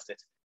formalized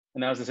it.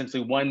 And that was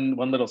essentially one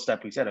little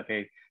step. We said,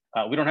 okay,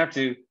 we don't have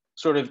to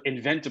sort of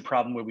invent a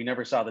problem where we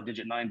never saw the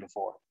digit 9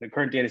 before. The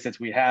current data sets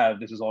we have,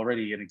 this is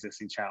already an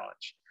existing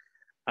challenge.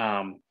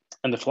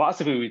 And the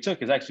philosophy we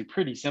took is actually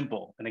pretty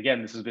simple. And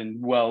again, this has been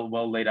well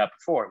laid out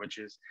before, which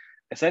is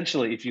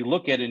essentially, if you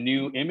look at a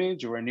new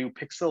image or a new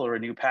pixel or a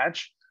new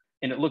patch,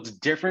 and it looks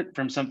different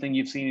from something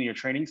you've seen in your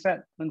training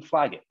set, then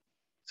flag it.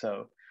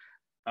 So,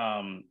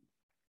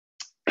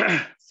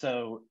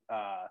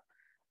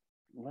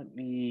 let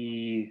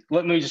me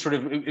just sort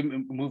of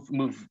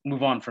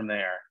move on from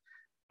there.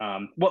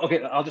 Well,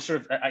 okay, I'll just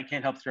sort of, I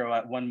can't help throw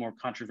out one more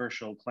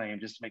controversial claim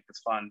just to make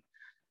this fun.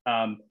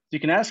 You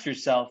can ask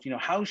yourself,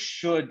 how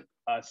should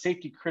a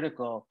safety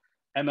critical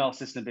ML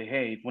system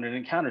behave when it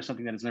encounters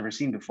something that it's never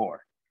seen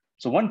before?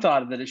 So one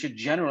thought that it should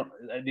the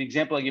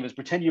example I give is,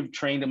 pretend you've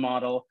trained a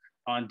model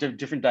on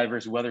different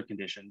diverse weather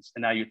conditions,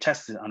 and now you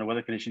test it on a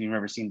weather condition you've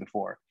never seen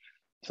before.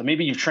 So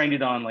maybe you've trained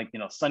it on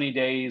sunny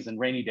days and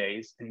rainy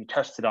days, and you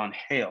test it on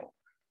hail.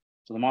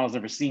 So the model's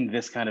never seen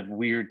this kind of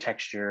weird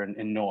texture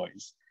and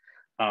noise.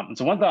 And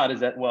so one thought is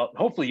that, well,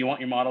 hopefully you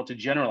want your model to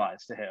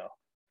generalize to hail.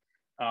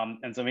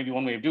 And so maybe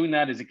one way of doing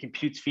that is it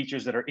computes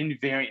features that are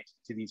invariant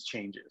to these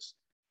changes.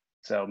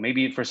 So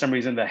maybe for some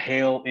reason the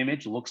hail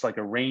image looks like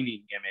a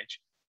raining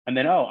image. And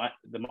then,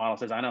 the model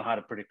says, I know how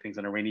to predict things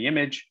on a rainy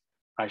image.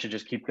 I should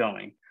just keep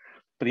going.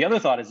 But the other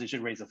thought is it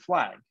should raise a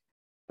flag.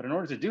 But in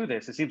order to do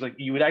this, it seems like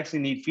you would actually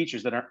need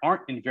features that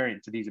aren't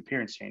invariant to these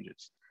appearance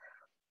changes.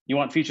 You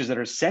want features that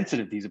are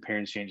sensitive to these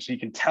appearance changes, so you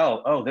can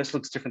tell, oh, this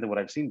looks different than what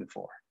I've seen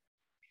before.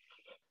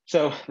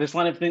 So this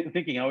line of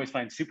thinking I always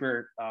find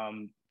super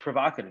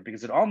provocative,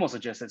 because it almost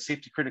suggests that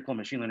safety critical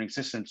machine learning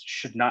systems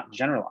should not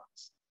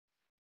generalize.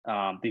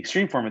 The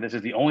extreme form of this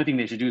is the only thing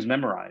they should do is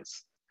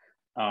memorize.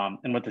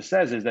 And what this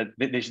says is that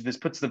this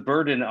puts the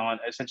burden on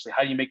essentially,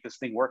 how do you make this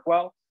thing work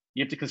well?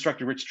 You have to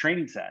construct a rich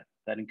training set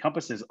that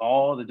encompasses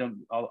all the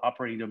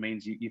operating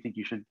domains you think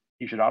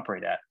you should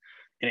operate at.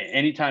 And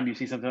anytime you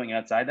see something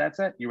outside that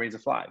set, you raise a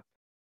flag.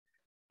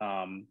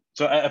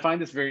 So I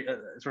find this very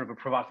sort of a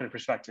provocative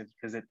perspective,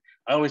 because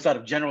I always thought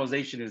of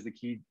generalization as the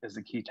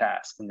key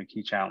task and the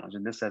key challenge,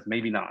 and this says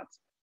maybe not.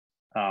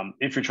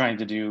 If you're trying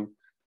to do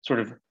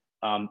sort of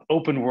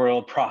open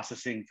world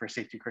processing for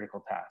safety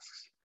critical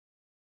tasks.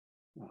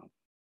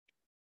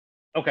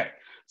 Okay,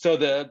 so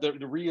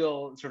the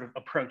real sort of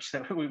approach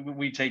that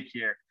we take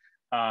here.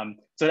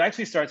 So it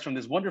actually starts from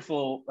this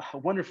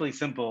wonderfully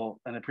simple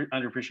and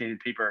underappreciated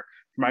paper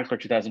from Eichler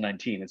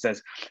 2019. It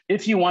says,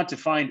 if you want to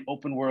find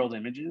open world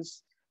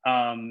images,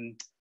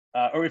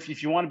 or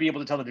if you want to be able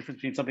to tell the difference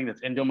between something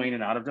that's in domain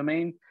and out of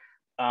domain,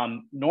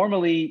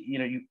 normally,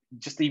 you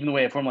just even the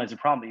way I formalize the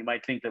problem, you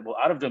might think that, well,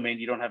 out of domain,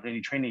 you don't have any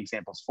training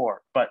examples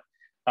for, but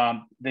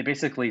they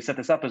basically set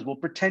this up as, well,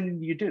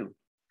 pretend you do.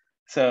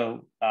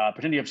 So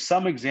pretend you have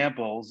some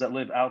examples that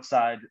live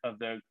outside of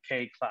the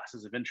K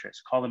classes of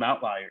interest, call them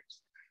outliers.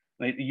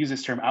 They use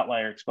this term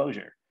outlier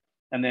exposure.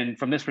 And then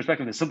from this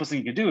perspective, the simplest thing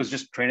you can do is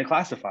just train a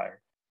classifier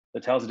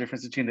that tells the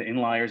difference between the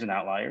inliers and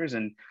outliers.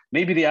 And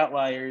maybe the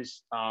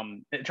outliers,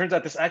 it turns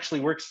out this actually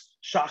works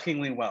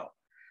shockingly well.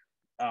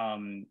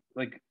 And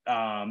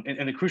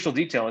the crucial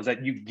detail is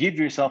that you give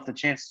yourself the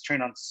chance to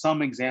train on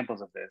some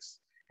examples of this.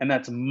 And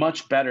that's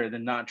much better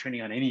than not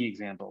training on any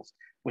examples,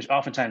 which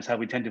oftentimes how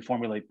we tend to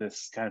formulate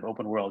this kind of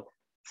open world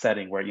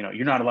setting where,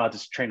 you're not allowed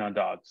to train on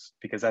dogs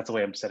because that's the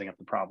way I'm setting up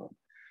the problem.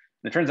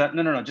 And it turns out,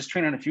 no, just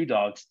train on a few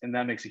dogs, and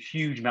that makes a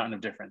huge mountain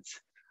of difference.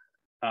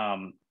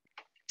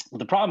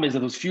 The problem is that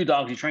those few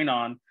dogs you train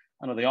on,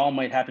 I know they all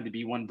might happen to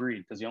be one breed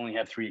because you only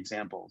have 3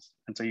 examples.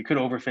 And so you could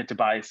overfit to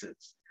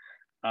biases.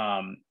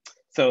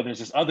 So there's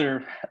this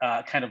other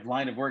kind of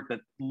line of work that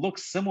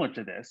looks similar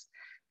to this,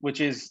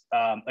 which is,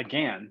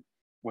 again,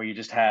 where you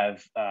just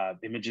have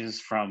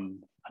images from,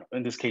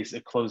 in this case,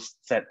 a closed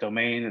set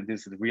domain.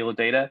 This is the real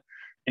data.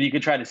 And you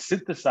can try to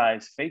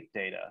synthesize fake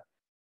data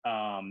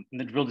and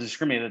then build a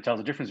discriminator that tells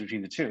the difference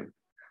between the two.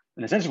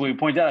 And essentially, we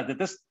point out that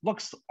this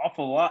looks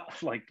awful lot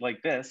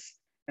like this.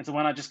 And so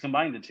why not just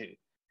combine the two?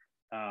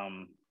 Oh,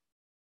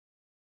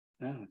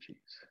 geez.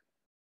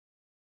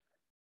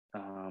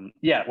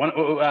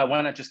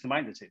 Why not just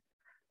combine the two?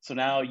 So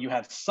now you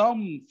have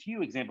some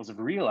few examples of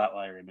real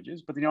outlier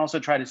images, but then you also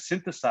try to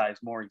synthesize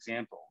more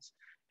examples.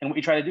 And what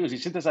you try to do is you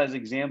synthesize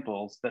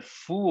examples that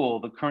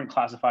fool the current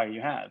classifier you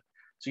have.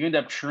 So you end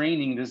up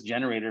training this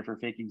generator for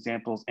fake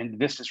examples and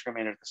this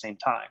discriminator at the same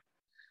time.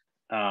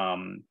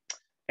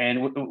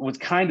 And what's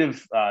kind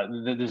of,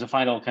 there's a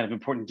final kind of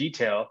important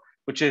detail,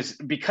 which is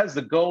because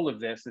the goal of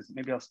this is,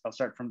 maybe I'll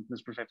start from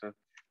this perspective.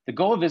 The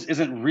goal of this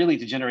isn't really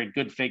to generate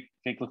good fake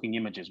looking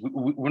images.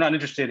 We're not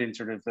interested in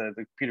sort of the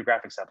computer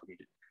graphics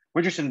application.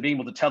 We're interested in being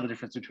able to tell the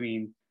difference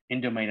between in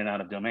domain and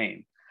out of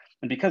domain.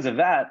 And because of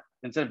that,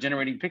 instead of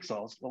generating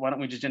pixels, well, why don't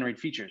we just generate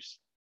features?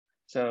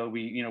 So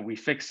we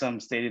fix some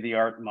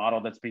state-of-the-art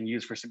model that's being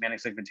used for semantic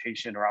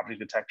segmentation or object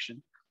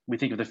detection. We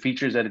think of the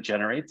features that it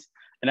generates,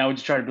 and now we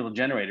just try to build a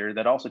generator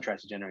that also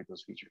tries to generate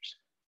those features.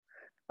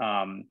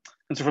 And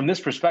so from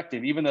this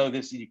perspective, even though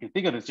this, you can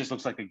think of this just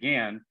looks like a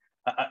GAN,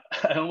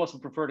 I almost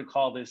would prefer to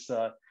call this,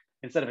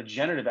 instead of a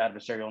generative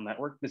adversarial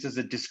network, this is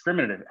a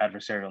discriminative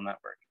adversarial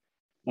network.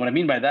 What I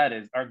mean by that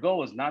is our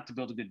goal is not to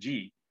build a good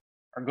G.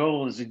 Our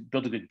goal is to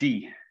build a good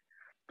D,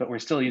 but we're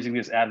still using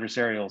this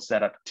adversarial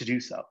setup to do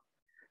so.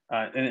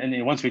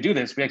 And once we do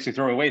this, we actually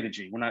throw away the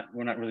G. We're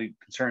not really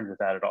concerned with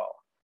that at all.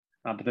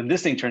 But then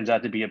this thing turns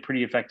out to be a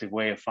pretty effective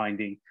way of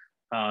finding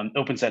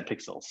open set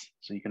pixels.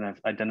 So you can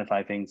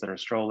identify things that are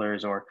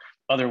strollers or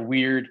other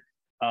weird,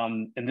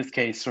 in this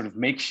case, sort of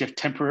makeshift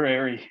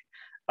temporary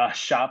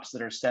shops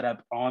that are set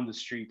up on the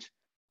street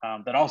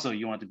that also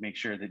you want to make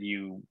sure that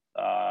you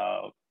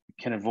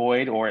can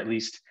avoid, or at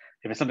least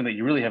if it's something that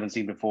you really haven't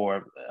seen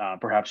before,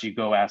 perhaps you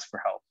go ask for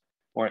help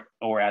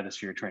or add this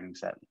to your training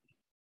set.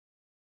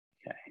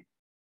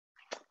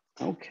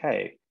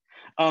 Okay.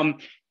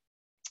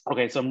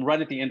 Okay, so I'm right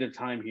at the end of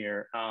time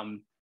here.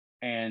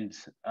 And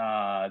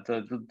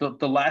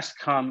the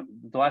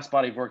last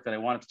body of work that I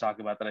wanted to talk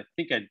about that I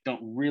think I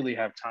don't really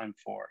have time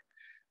for,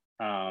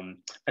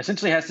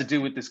 essentially has to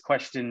do with this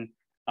question,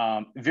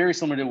 very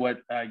similar to what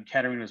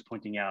Katerina was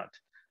pointing out,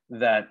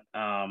 that,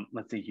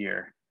 let's see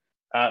here.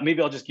 Maybe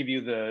I'll just give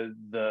you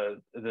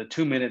the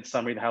 2-minute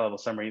summary, the high-level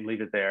summary, and leave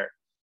it there.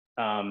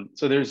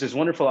 So there's this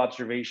wonderful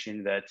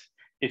observation that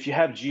if you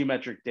have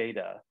geometric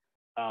data,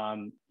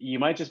 you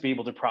might just be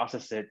able to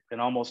process it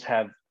and almost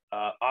have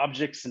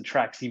objects and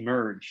tracks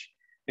emerge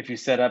if you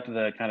set up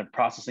the kind of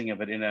processing of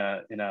it in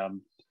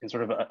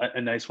sort of a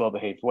nice,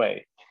 well-behaved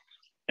way.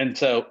 And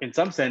so in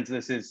some sense,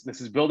 this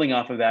is building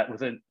off of that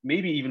with a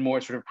maybe even more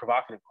sort of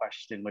provocative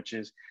question, which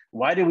is,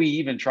 why do we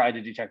even try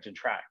to detect and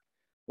track?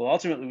 Well,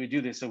 ultimately we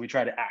do this so we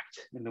try to act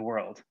in the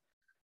world.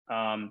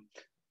 And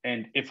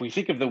if we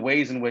think of the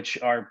ways in which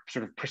our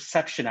sort of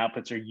perception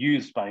outputs are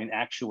used by an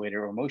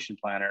actuator or motion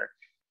planner,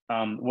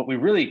 what we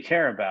really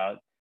care about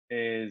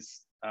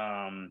is,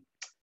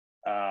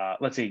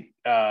 let's see,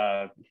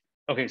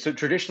 okay, so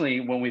traditionally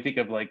when we think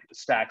of like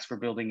stacks for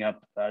building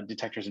up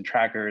detectors and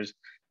trackers,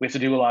 we have to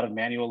do a lot of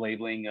manual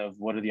labeling of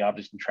what are the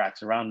objects and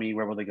tracks around me,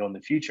 where will they go in the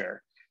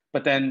future?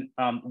 But then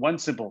one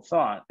simple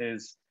thought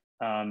is,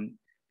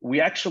 we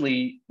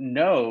actually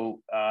know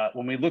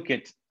when we look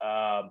at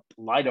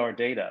LiDAR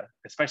data,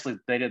 especially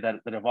data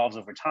that evolves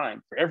over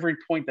time, for every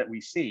point that we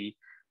see,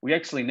 we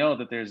actually know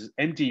that there's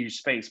empty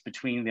space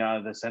between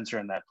the sensor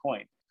and that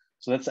point.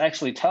 So that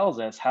actually tells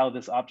us how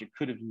this object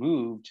could have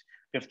moved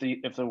if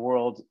the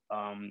world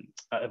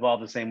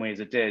evolved the same way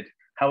as it did,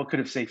 how it could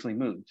have safely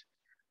moved.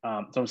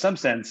 So in some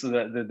sense,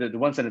 the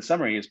one sentence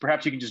summary is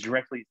perhaps you can just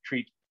directly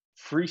treat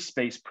free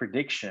space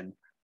prediction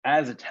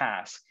as a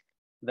task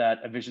that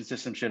a vision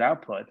system should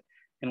output.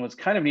 And what's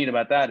kind of neat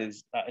about that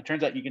is it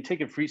turns out you can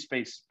take a free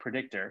space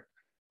predictor,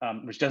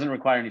 which doesn't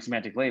require any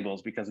semantic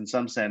labels, because in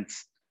some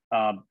sense,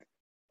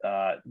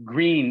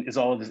 green is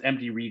all of this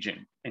empty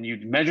region. And you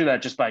measure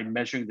that just by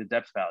measuring the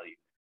depth value.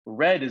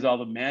 Red is all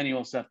the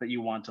manual stuff that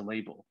you want to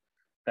label.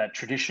 That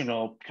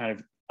traditional kind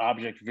of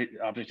object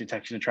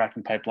detection and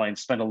tracking pipelines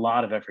spend a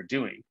lot of effort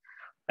doing.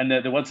 And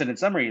the one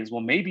sentence summary is,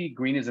 well, maybe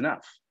green is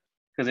enough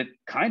because it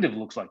kind of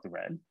looks like the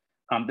red.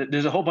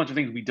 There's a whole bunch of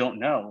things we don't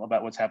know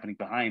about what's happening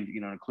behind,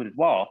 an occluded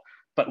wall,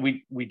 but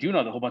we do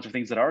know the whole bunch of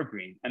things that are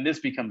green, and this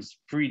becomes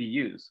free to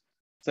use.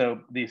 So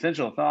the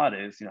essential thought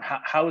is,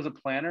 how is a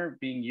planner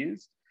being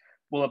used?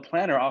 Well, a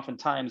planner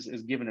oftentimes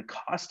is given a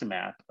cost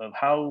map of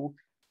how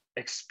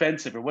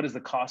expensive or what is the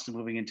cost of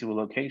moving into a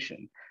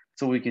location.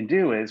 So what we can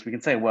do is we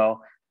can say,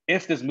 well,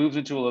 if this moves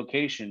into a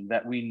location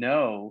that we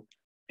know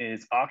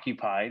is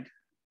occupied,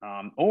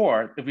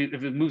 or if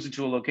it moves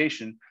into a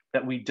location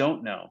that we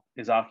don't know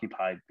is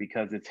occupied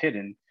because it's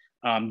hidden,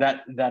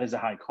 that is a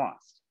high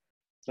cost.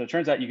 So it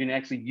turns out you can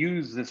actually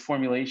use this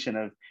formulation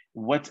of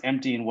what's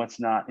empty and what's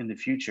not in the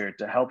future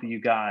to help you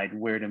guide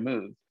where to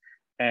move.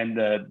 And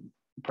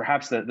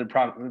perhaps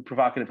the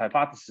provocative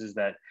hypothesis is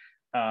that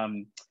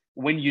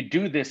when you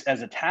do this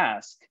as a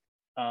task,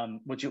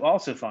 what you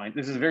also find,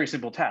 this is a very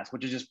simple task,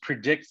 which is just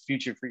predict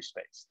future free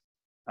space.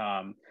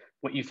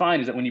 What you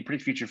find is that when you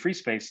predict future free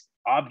space,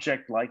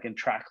 object-like and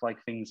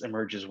track-like things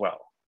emerge as well.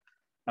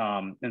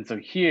 And so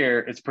here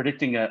it's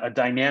predicting a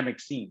dynamic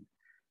scene.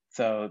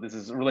 So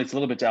this relates a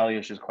little bit to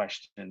Alyosha's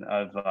question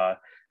of,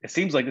 it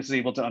seems like this is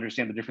able to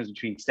understand the difference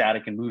between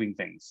static and moving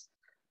things,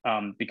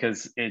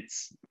 because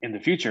it's in the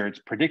future, it's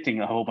predicting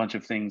a whole bunch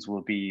of things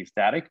will be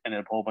static and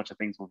a whole bunch of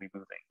things will be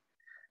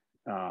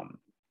moving.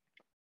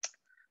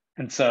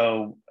 And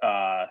so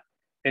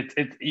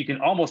you can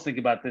almost think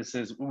about this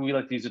as, we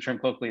like to use the term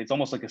colloquially, it's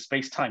almost like a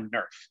space-time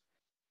nerf.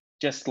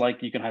 Just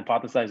like you can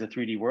hypothesize a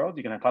 3D world,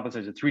 you can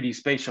hypothesize a 3D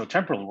spatial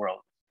temporal world,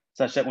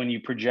 such that when you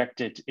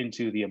project it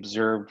into the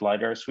observed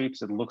LiDAR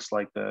sweeps, it looks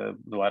like the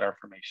LiDAR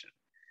formation.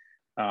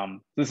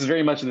 This is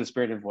very much in the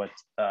spirit of what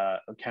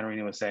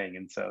Katerina was saying.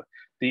 And so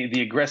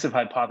the aggressive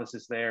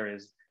hypothesis there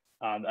is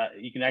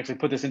you can actually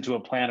put this into a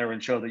planner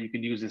and show that you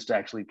can use this to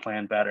actually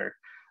plan better.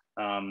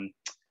 The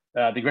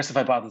aggressive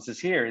hypothesis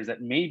here is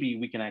that maybe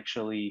we can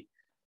actually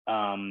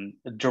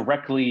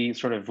directly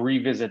sort of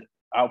revisit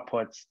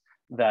outputs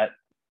that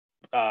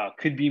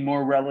could be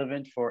more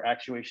relevant for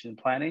actuation and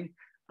planning,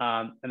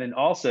 and then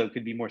also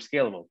could be more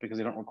scalable because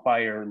they don't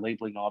require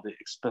labeling all the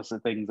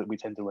explicit things that we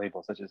tend to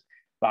label, such as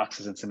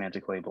boxes and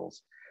semantic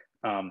labels.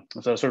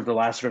 So sort of the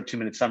last sort of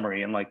 2-minute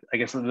summary, and I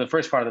guess the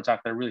first part of the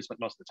talk that I really spent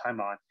most of the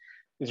time on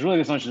is really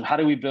this notion of how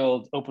do we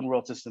build open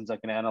world systems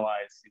that can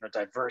analyze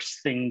diverse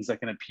things that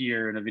can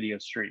appear in a video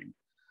stream.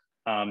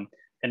 And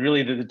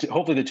really,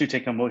 hopefully the two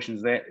take-home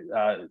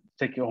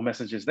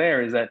messages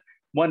there is that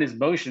one is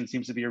motion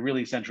seems to be a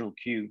really central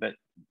cue that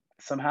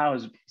somehow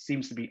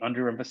seems to be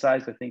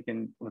underemphasized, I think,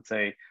 in, let's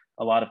say,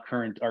 a lot of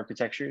current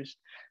architectures.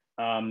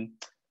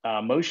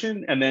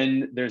 Motion, and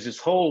then there's this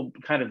whole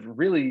kind of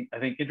really, I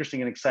think,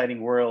 interesting and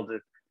exciting world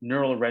of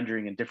neural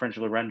rendering and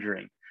differential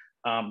rendering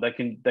that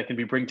can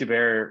be bring to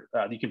bear.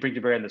 You can bring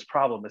to bear in this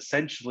problem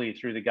essentially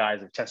through the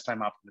guise of test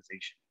time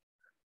optimization.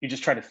 You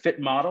just try to fit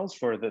models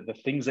for the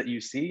things that you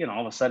see, and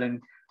all of a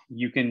sudden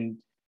you can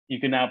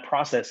now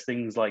process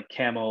things like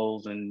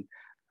camels and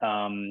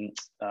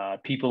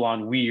people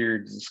on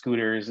weird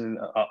scooters and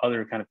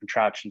other kind of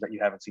contraptions that you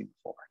haven't seen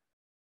before.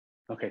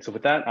 Okay, so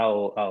with that,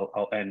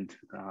 I'll end.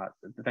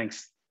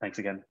 Thanks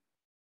again.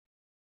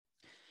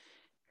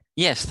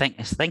 Yes,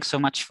 thanks so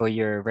much for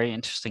your very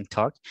interesting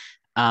talk.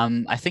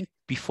 I think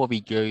before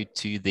we go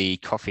to the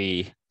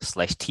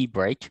coffee/tea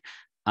break,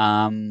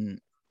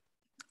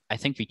 I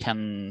think we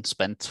can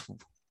spend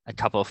a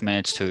couple of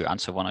minutes to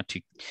answer one or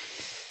two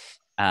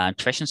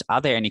questions.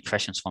 Are there any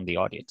questions from the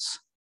audience?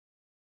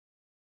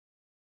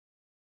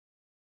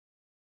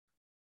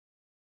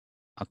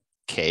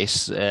 Okay,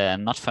 so,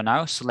 not for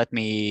now. So let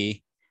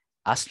me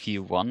ask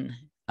you one.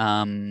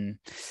 In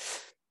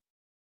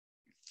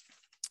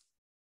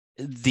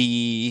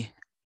the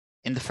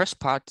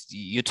first part,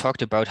 you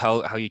talked about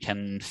how you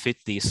can fit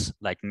these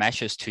like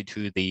meshes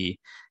to the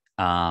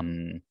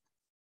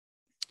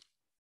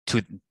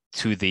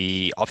to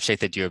the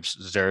object that you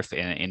observe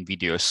in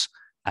videos,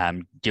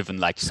 given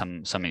like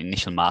some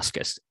initial mask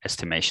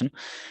estimation.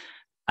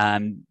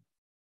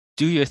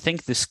 Do you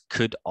think this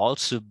could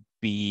also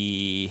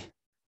be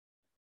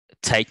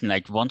taken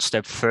like one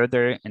step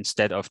further,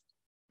 instead of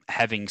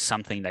having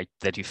something like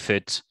that you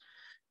fit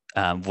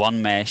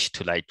one mesh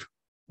to like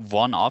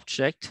one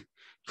object?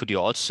 Could you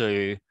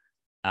also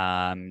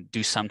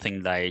do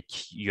something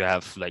like you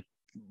have like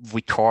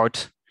record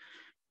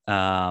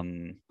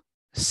some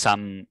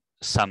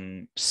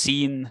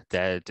scene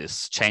that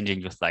is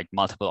changing with like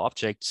multiple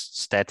objects,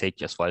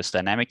 static as well as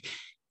dynamic?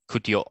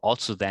 Could you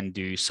also then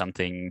do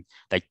something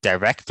like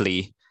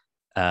directly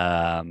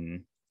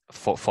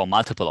for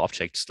multiple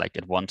objects like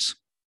at once?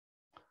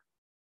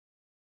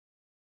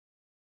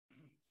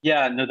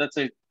 Yeah, no, that's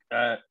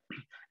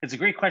it's a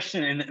great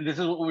question, and this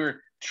is what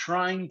we're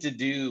trying to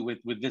do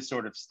with this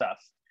sort of stuff.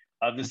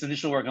 This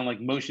initial work on like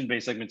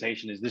motion-based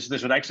segmentation is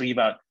this would actually be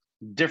about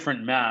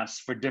different masks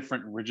for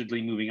different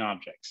rigidly moving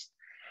objects.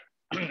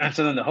 And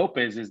so then the hope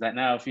is that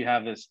now if you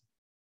have this,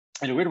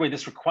 in a weird way,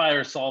 this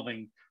requires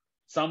solving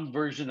some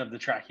version of the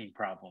tracking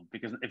problem,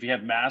 because if you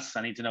have masks,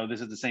 I need to know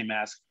this is the same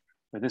mask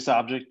for this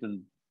object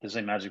and the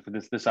same magic for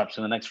this object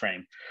in the next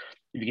frame.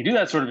 If you can do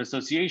that sort of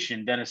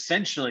association, then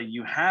essentially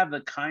you have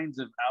the kinds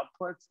of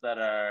outputs that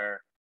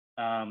are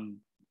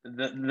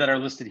that are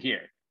listed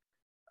here.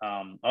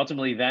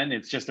 Ultimately, then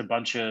it's just a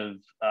bunch of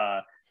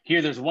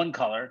here. There's one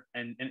color,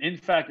 and in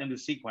fact, in the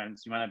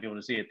sequence, you might not be able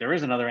to see it. There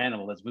is another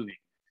animal that's moving.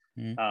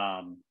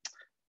 So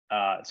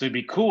it'd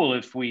be cool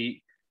if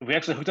we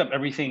actually hooked up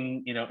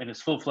everything, you know, in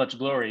its full-fledged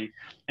glory,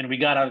 and we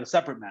got out a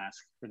separate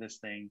mask for this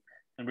thing,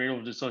 and we were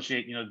able to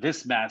associate, you know,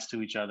 this mask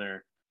to each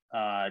other,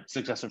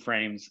 successive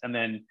frames, and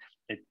then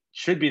it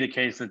should be the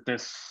case that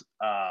this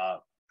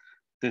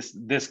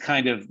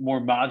kind of more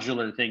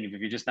modular thing,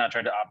 if you just now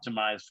try to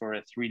optimize for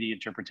a 3D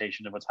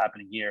interpretation of what's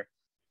happening here,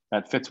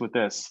 that fits with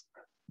this.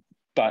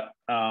 But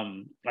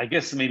I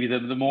guess maybe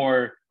the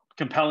more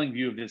compelling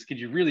view of this, could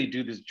you really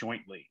do this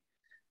jointly?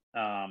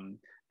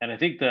 And I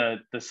think the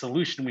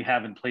solution we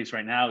have in place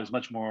right now is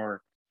much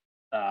more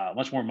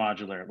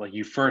modular. Like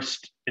you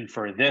first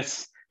infer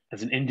this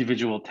as an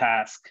individual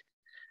task,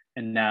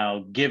 and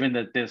now given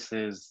that this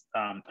is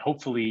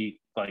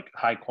hopefully like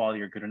high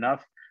quality or good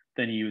enough,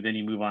 then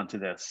you move on to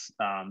this.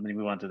 Then you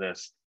move on to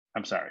this.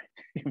 I'm sorry,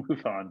 you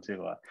move on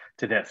to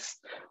this.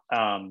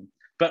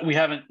 But we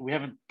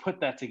haven't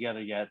put that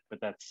together yet. But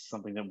that's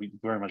something that we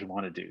very much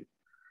want to do.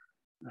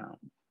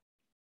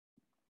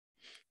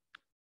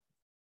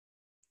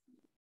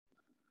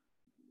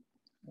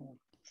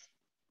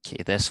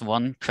 Okay, there's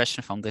one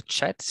question from the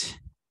chat.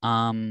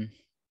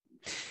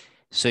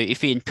 So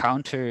if we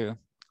encounter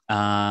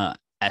a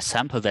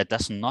sample that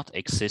does not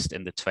exist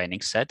in the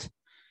training set,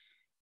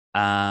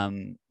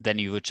 then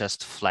you would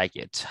just flag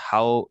it.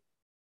 How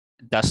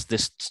does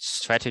this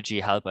strategy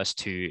help us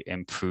to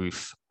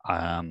improve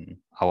our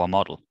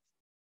model?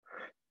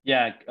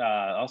 Yeah,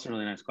 also a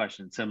really nice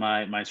question. So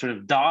my sort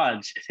of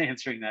dodge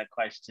answering that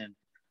question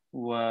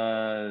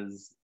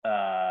was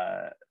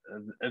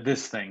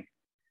this thing.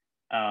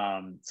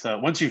 So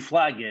once you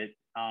flag it,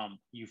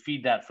 you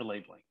feed that for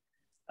labeling.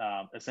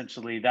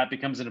 Essentially, that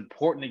becomes an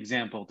important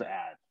example to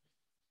add.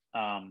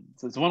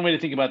 So it's one way to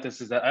think about this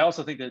is that I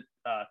also think that,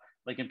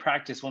 like in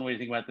practice, one way to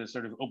think about this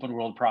sort of open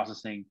world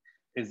processing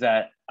is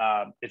that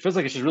it feels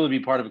like it should really be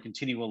part of a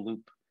continual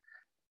loop.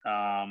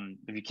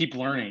 If you keep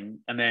learning,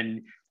 and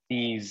then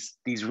these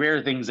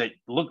rare things that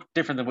look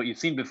different than what you've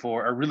seen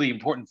before are really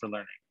important for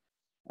learning.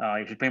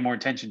 You should pay more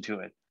attention to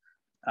it.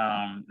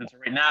 And so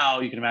right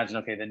now you can imagine,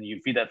 okay, then you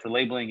feed that for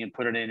labeling and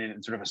put it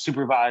in sort of a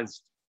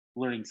supervised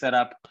learning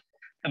setup.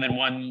 And then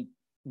one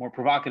more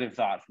provocative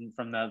thought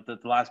from the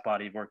last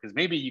body of work is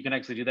maybe you can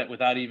actually do that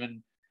without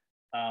even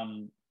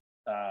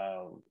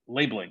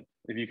labeling,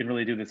 if you can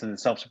really do this in a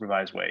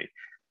self-supervised way.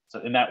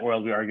 So in that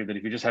world, we argued that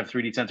if you just have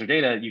 3D sensor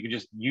data, you can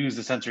just use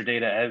the sensor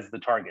data as the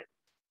target.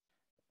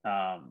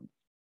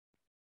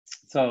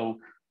 So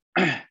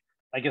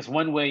I guess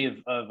one way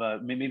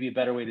of maybe a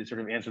better way to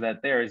sort of answer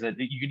that there is that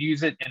you could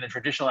use it in a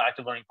traditional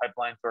active learning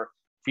pipeline for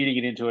feeding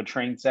it into a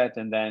train set,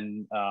 and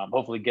then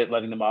hopefully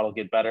letting the model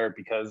get better,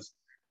 because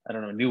I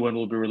don't know, a new one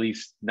will be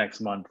released next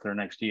month or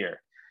next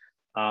year.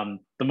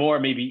 The more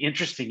maybe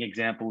interesting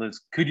example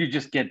is, could you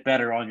just get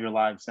better on your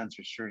live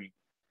sensor stream?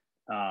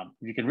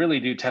 You can really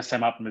do test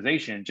time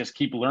optimization, just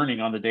keep learning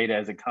on the data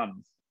as it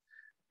comes.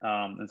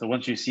 And so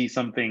once you see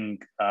something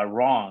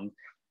wrong,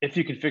 if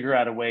you can figure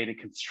out a way to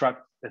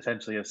construct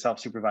essentially a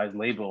self-supervised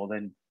label,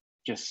 then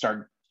just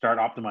start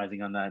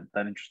optimizing on that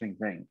interesting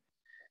thing.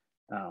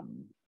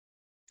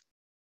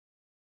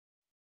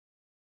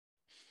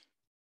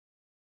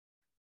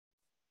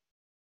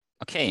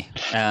 Okay.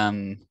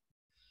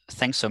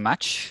 thanks so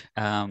much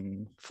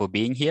for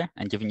being here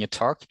and giving your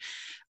talk.